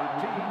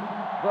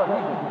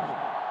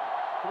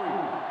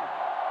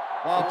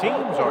 The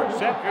teams are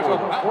set for the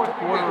fourth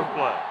quarter of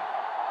play.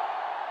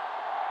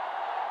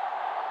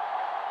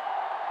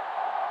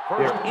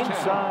 They're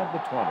inside the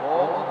 20.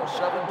 Ball on the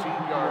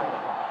 17-yard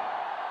line.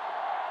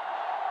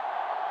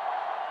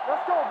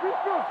 Let's go. Be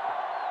good.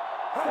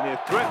 And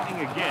they're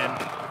threatening again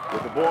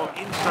with the ball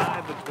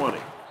inside the 20.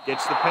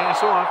 Gets the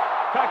pass off.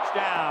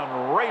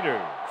 Touchdown,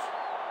 Raiders.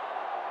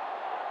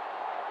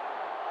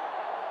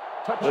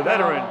 The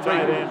veteran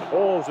tight end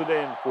hauls it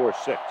in for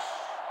 6.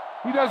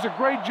 He does a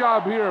great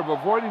job here of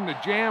avoiding the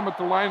jam at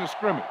the line of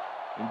scrimmage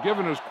and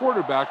giving his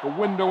quarterback a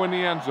window in the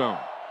end zone.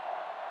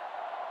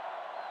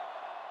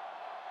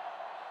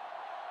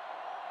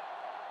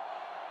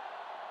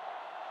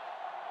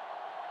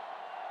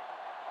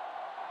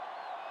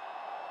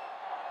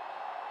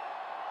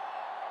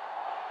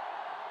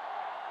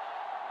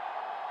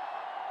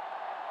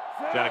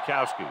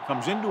 Janikowski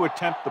comes in to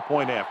attempt the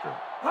point after.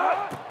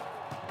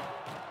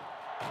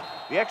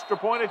 The extra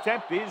point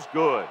attempt is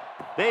good.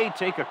 They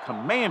take a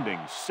commanding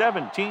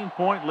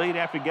 17-point lead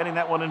after getting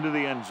that one into the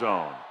end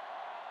zone.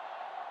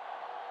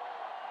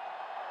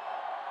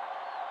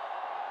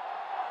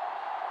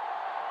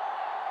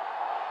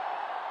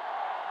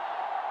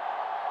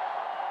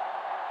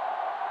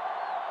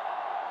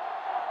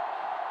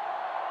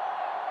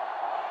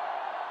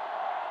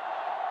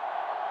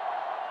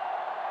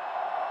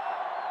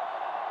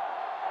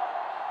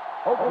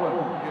 Oakland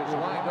is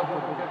lined up for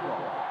the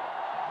kickoff.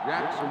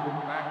 Jackson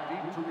back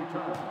deep to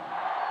return.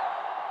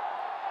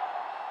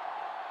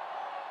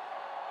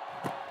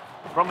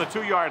 From the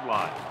 2-yard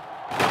line.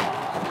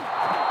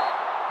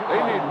 They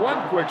need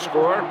one quick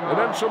score and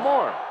then some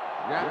more.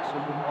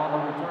 Jackson on the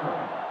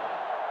return.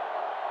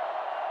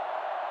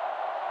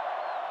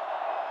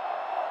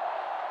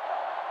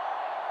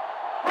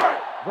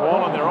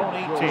 Ball on their own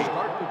 18.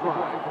 Start the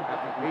drive at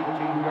the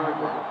 18-yard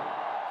line.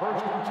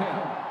 1st and 10.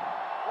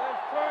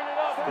 Let's turn it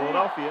up.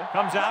 Philadelphia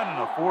comes out in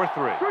a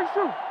 4-3. Good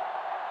shoot.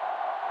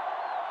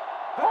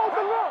 Hold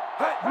the look.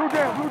 Blue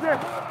down, blue down.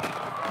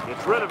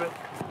 Gets rid of it.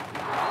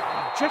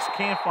 Just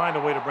can't find a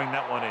way to bring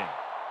that one in.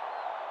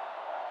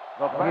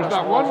 There's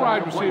not one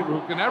wide receiver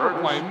who can ever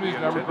claim he's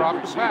never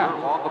dropped a pass.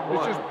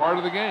 It's just part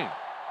of the game.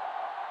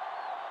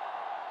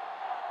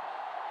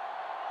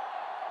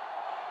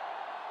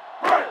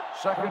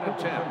 Second and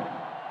 10.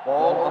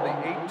 Ball on the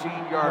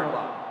 18-yard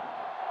line.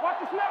 Watch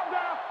the snap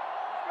down.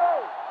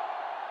 Go.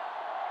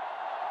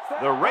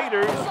 The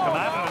Raiders come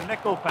out in a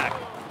nickel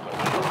package.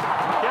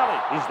 Kelly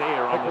is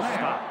there on the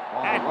stop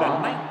at the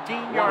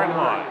 19-yard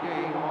line.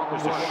 It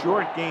was a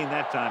short gain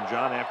that time,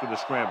 John, after the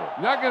scramble.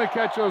 You're not going to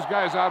catch those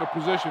guys out of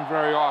position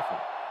very often.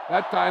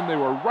 That time they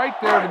were right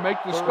there to make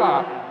the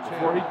stop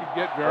before he could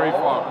get very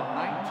far.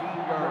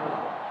 19-yard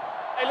line.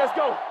 Hey, let's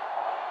go.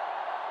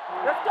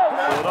 Let's go,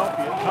 man.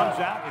 Philadelphia comes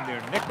out in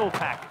their nickel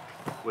package.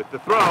 With the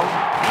throw,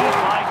 he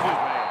finds his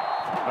man.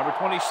 Number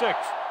 26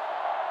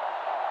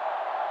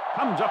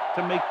 comes up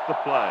to make the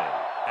play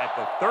at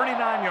the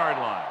 39-yard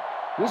line.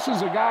 This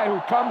is a guy who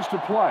comes to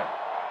play,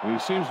 and he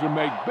seems to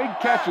make big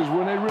catches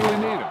when they really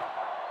need him.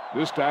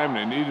 This time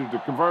they needed to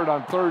convert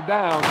on 3rd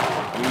down,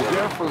 and he's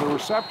there for the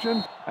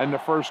reception and the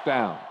 1st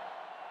down.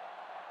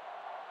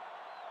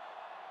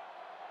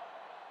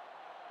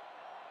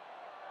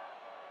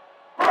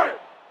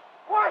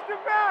 Watch the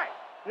back.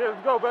 Yeah,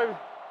 let's go, baby.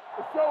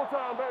 It's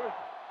showtime, baby.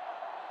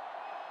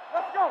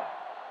 Let's go.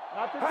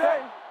 Not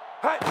today.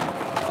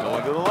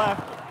 Going to the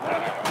left.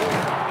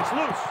 It's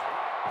loose.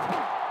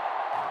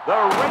 The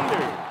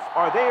Raiders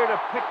are there to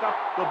pick up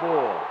the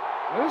ball.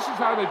 Now this is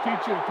how they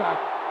teach you to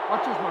tackle.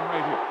 Watch this one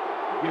right here.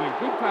 Get in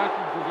good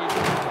tackling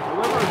position,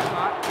 deliver a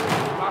shot,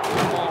 and knock the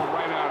ball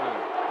right out of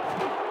there.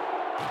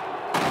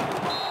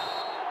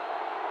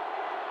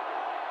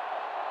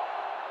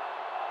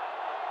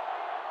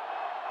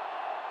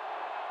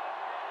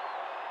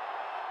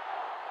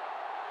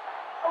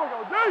 There we go,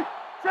 D.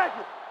 Check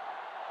it.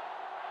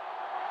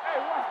 Hey,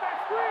 watch that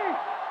screen.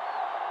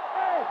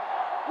 Hey,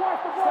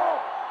 watch the ball.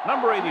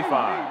 Number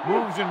 85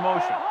 moves in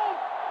motion.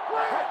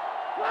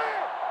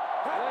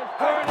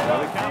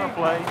 Another counter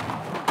play.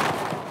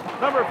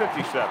 Number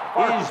 57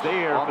 is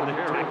there for the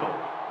tackle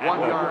at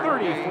the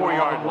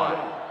 34-yard line.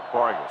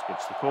 Vargas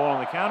gets the call on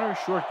the counter.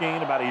 Short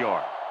gain, about a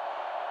yard.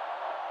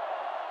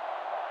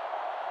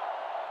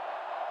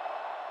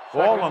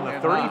 Ball on the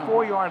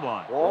 34-yard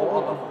line. Ball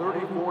on the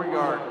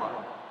 34-yard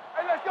line.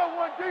 Hey, let's go,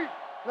 1D.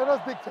 Let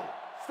us dictate.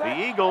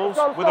 The Eagles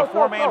with a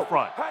 4-man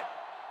front.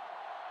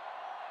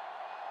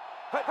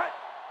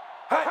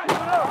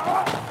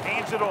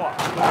 Hands it off.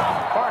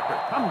 Parker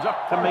comes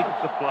up to make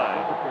the play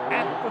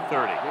at the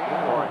 30.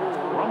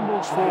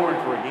 Rumbles forward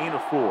for a gain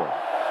of 4.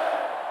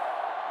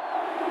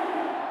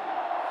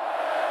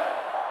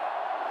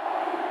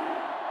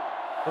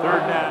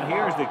 Third down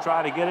here as they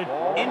try to get it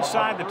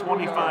inside the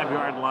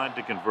 25-yard line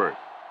to convert.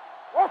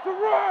 Watch the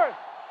run.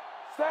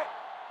 Set.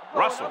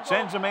 Russell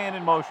sends a man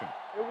in motion.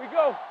 Here we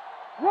go.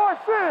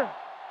 Rush in.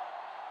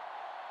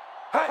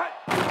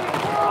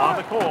 On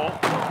the call,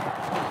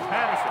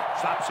 Patterson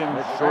stops him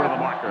short of the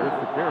marker.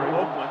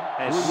 Oakland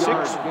has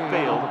 6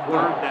 failed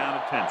third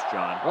down attempts,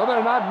 John. Well,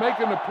 they're not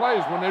making the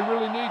plays when they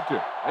really need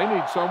to. They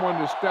need someone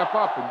to step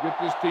up and get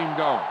this team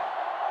going.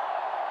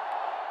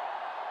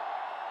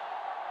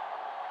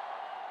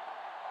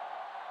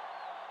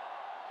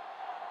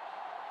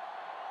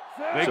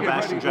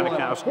 Sebastian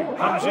Janikowski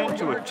comes in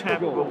to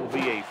attempt what will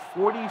be a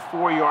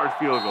 44-yard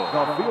field goal.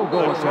 The field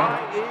goal The try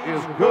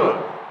is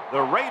good.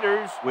 The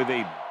Raiders with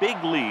a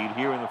big lead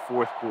here in the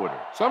fourth quarter.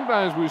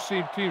 Sometimes we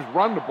see teams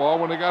run the ball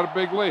when they got a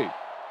big lead.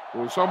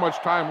 With so much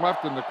time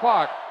left in the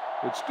clock,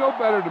 it's still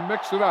better to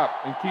mix it up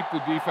and keep the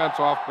defense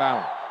off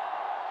balance.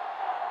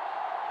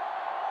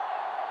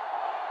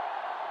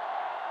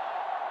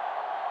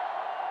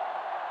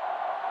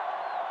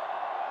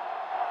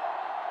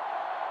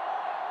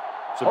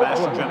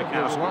 Sebastian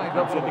Janikowski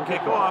comes in to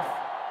kick off.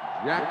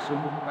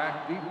 Jackson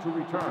back deep to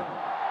return.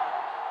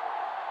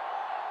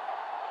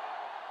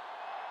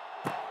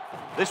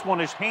 This one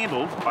is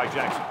handled by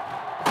Jackson.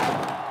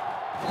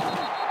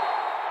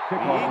 The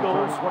Kickoff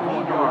Eagles return, 21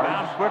 need to yards.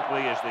 rebound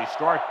quickly as they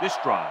start this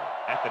drive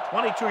at the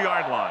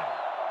 22-yard line.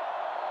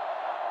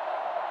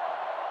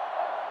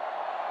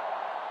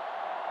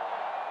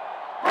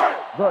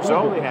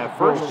 So they have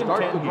first and 10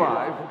 start the here.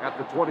 drive at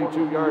the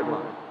 22-yard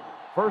line.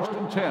 First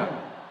and 10.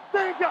 They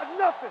ain't got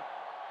nothing.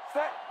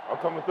 Set. I'm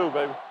coming through,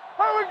 baby.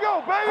 Here we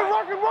go, baby.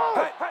 Rock and roll.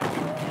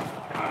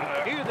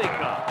 Here they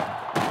come.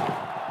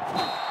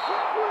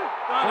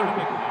 Donovan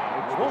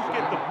McNabb won't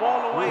get the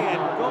ball away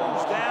and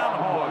goes down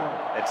hard.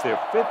 That's their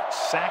 5th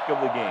sack of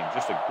the game.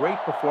 Just a great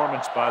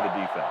performance by the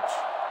defense.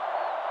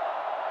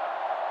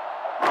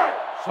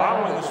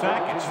 Following the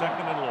sack, it's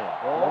second and long.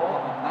 Ball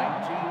on the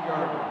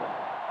 19-yard line.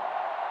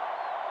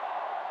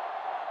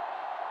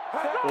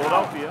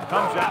 Philadelphia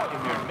comes out in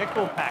their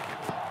nickel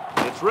package.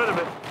 Gets rid of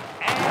it,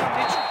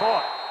 and it's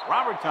caught.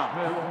 Robert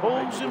Thomas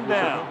pulls him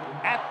down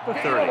at the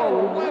 30.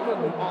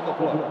 11 on the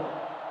play.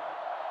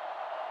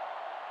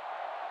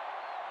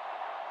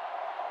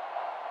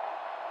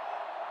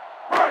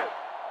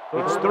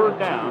 It's third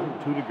down,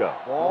 2 to go.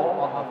 Ball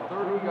on the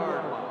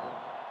 30-yard line.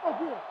 Oh,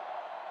 good.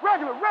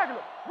 Regular.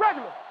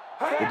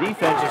 The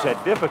defense has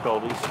had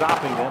difficulty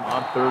stopping them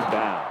on third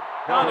down.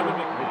 Donovan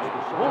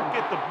McNabb won't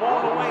get the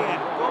ball away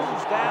and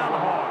goes down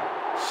hard.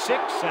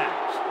 6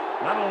 sacks.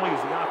 Not only is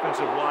the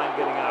offensive line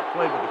getting out of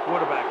play, but the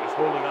quarterback is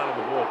holding on to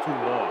the ball too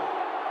long.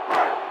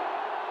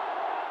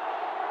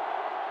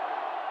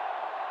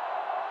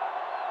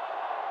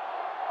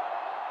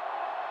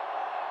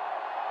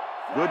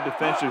 Good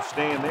defensive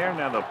stand there.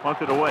 Now they'll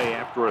punt it away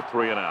after a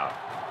 3-and-out.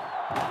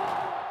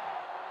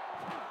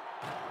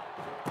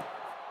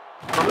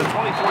 From the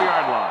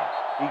 24-yard line.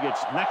 He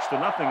gets next to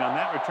nothing on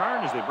that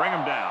return as they bring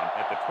him down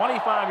at the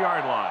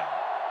 25-yard line.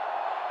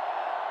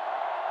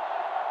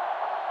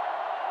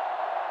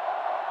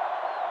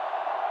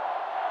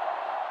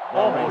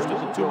 Almost at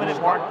the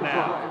 2-minute mark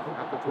now.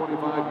 At the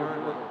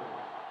 25-yard line.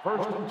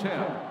 First and 10.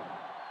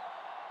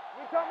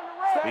 We coming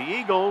to The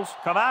Eagles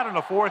come out in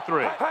a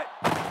 4-3.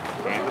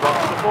 Hand it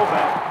off to the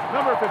fullback.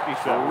 Number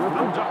 57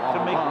 comes up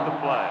to make the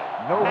play.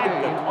 No At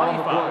gain the on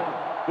the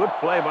 25. Good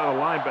play by the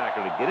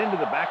linebacker to get into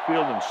the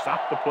backfield and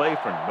stop the play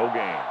for no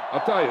gain.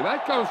 I'll tell you,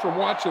 that comes from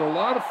watching a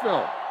lot of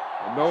film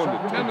and knowing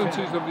the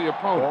tendencies of the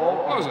opponent.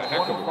 Ball That was on a the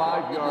heck of a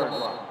 25-yard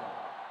line.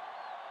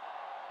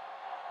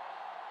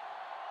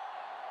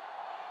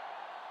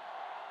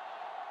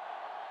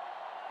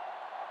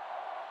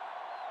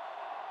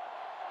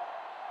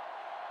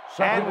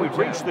 And we've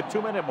reached the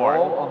 2-minute mark.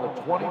 Ball on the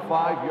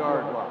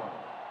 25-yard line.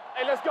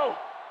 Hey, let's go.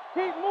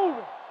 Keep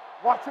moving.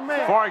 Watch your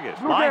man. Vargas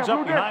lines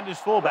up behind his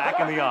fullback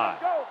in the eye.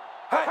 Go.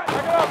 Back it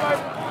up,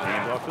 baby.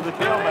 Hand off to the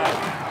tailback.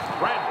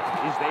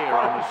 Bradley is there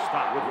on the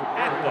stop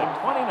at the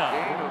 29.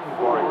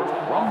 Vargas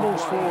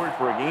rumbles forward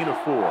for a gain of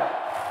 4.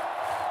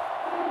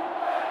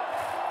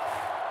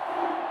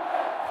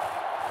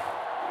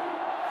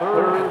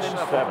 Third and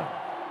 7.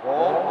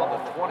 Ball on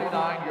the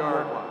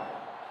 29-yard line.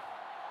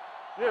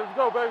 Yeah, let's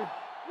go, baby.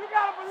 You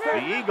gotta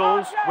believe The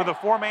Eagles with a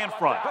 4-man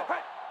front.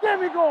 Get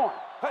me going.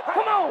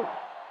 Come on.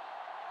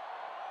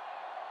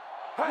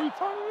 We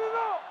turning it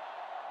up.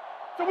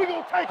 So we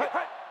gonna take it.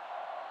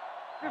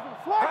 Get some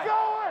slack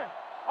going.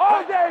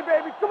 All day,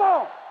 baby. Come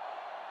on.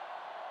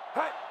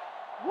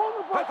 One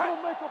of us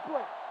gonna make a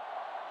play.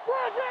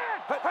 Bring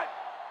it.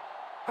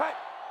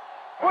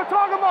 We're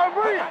talking about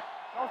bring it.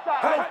 Don't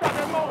stop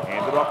that motor.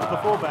 Hand it off to the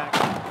fullback.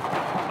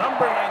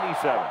 Number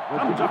 97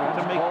 comes up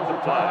to make the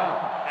play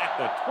at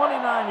the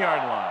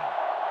 29-yard line.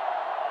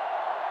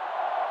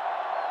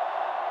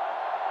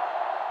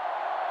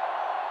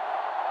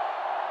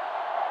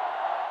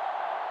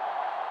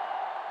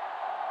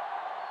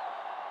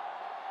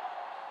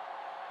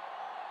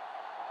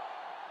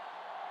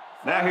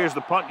 Now here's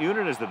the punt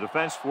unit as the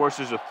defense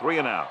forces a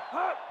 3-and-out.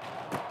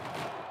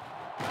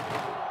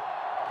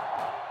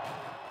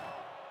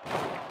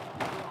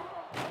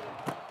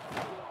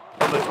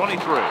 From the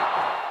 23.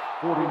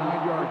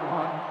 49-yard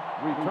punt,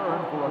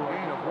 return for a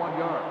gain of 1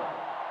 yard.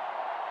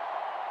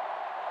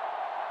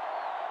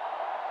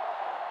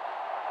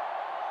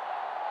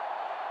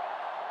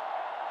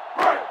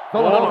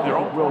 Philadelphia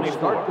will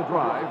start the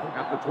drive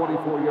at the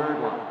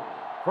 24-yard line.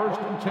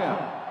 1st and 10.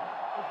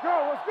 Let's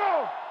go, let's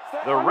go.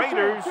 The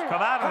Raiders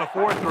come out in a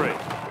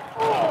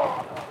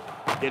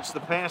 4-3. Gets the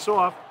pass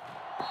off.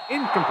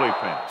 Incomplete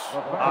pass.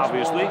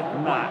 Obviously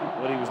not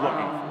what he was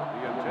looking for.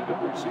 The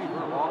intended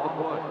receiver on the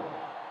play.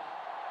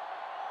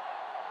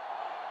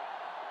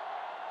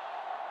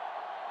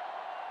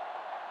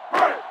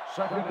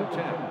 Second and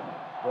 10.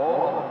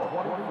 Ball on the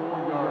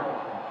 24-yard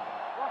line.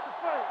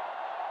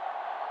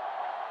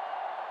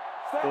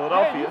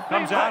 Philadelphia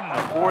comes out in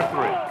a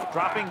 4-3.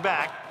 Dropping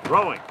back,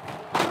 throwing.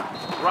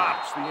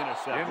 Drops the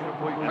interception.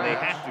 And they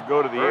have to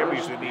go to the air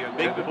because they need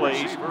big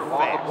plays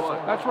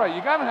fast. That's right.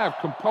 You got to have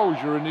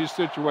composure in these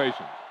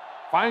situations.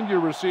 Find your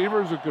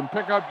receivers who can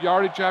pick up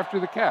yardage after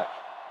the catch.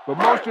 But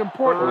most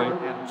importantly,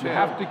 you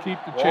have to keep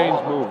the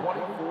chains moving.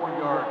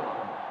 24-yard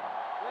line.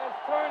 Let's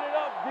turn it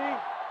up, D.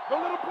 The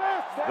little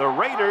pass. The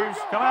Raiders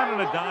come out in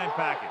a dime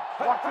package.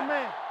 Watch the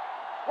man.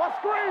 Watch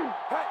screen.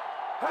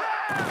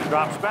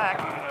 Drops back.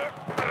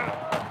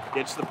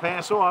 Gets the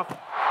pass off. The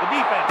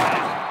defense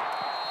has it.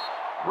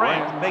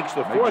 Grant makes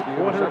the fourth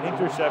quarter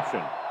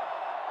interception.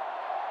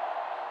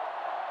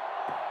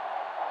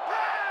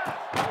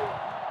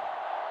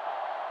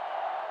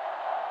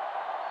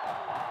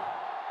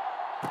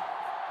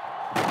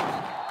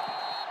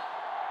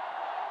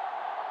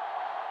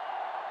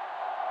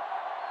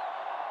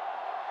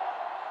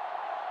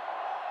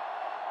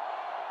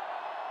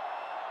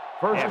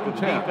 After the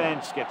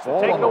defense gets the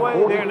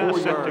takeaway, they're now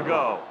set to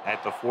go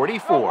at the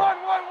 44.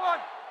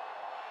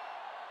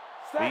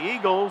 The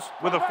Eagles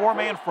with a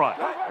 4-man front.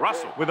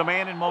 Russell with a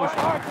man in motion.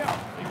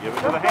 They give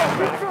it to the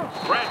halfback.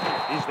 Brett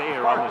is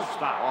there on the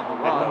stop at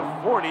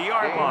the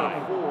 40-yard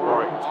line.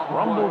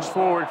 Rumbles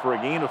forward for a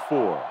gain of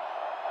 4.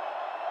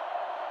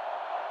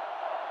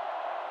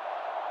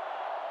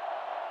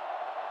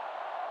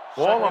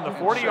 Ball on the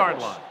 40-yard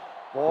line.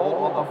 Ball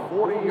on the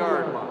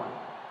 40-yard line.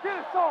 Get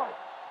it started.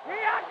 Here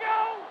I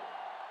go.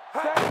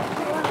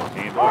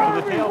 And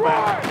over to the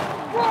tailback.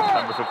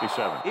 Number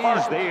 57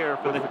 is there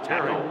for the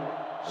tackle.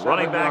 The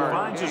running back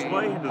finds his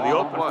way into the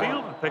open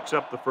field and picks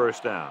up the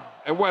first down.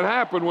 And what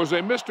happened was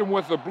they missed him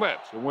with the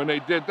blitz. And when they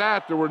did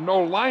that, there were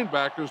no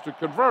linebackers to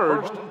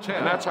converge.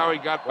 And that's how he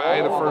got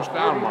by the first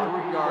down mark. They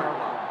ain't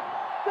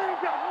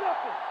got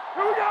nothing.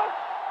 Here we go.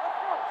 Let's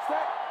go.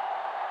 Set.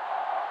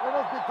 Let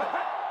us get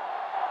that.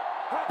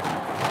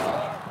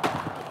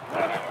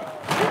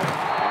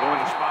 They're going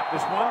to spot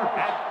this one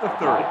at the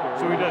 30.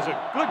 So he does a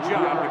good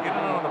job of getting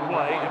on the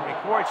play and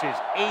records his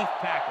 8th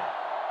tackle.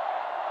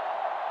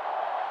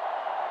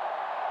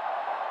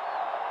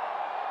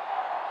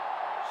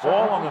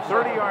 Ball on the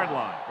 30-yard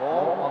line.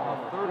 Ball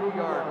on the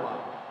 30-yard line.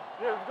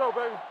 Yeah, let's go,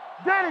 baby.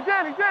 Danny.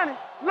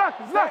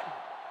 Lucky.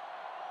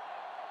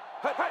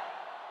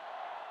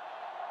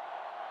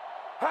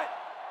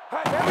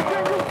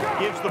 Everything you got.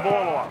 Gives the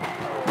ball off.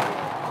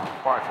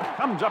 Parker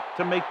comes up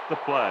to make the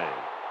play.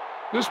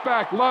 This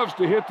back loves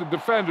to hit the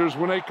defenders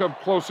when they come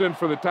close in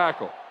for the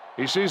tackle.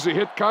 He sees the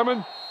hit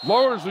coming,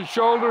 lowers his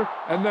shoulder,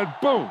 and then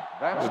boom,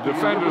 the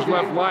defender's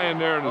left lying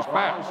there in his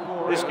back.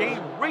 This game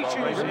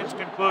reaches its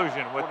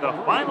conclusion with the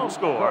final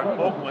score,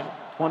 Oakland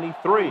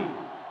 23,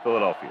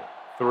 Philadelphia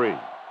 3.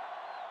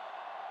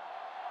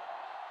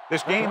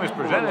 This game is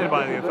presented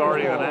by the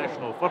authority of the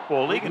National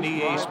Football League and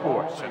EA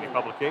Sports. Any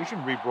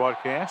publication,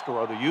 rebroadcast,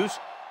 or other use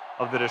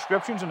of the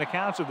descriptions and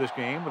accounts of this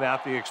game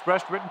without the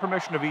expressed written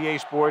permission of EA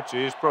Sports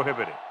is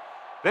prohibited.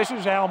 This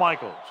is Al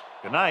Michaels.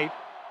 Good night.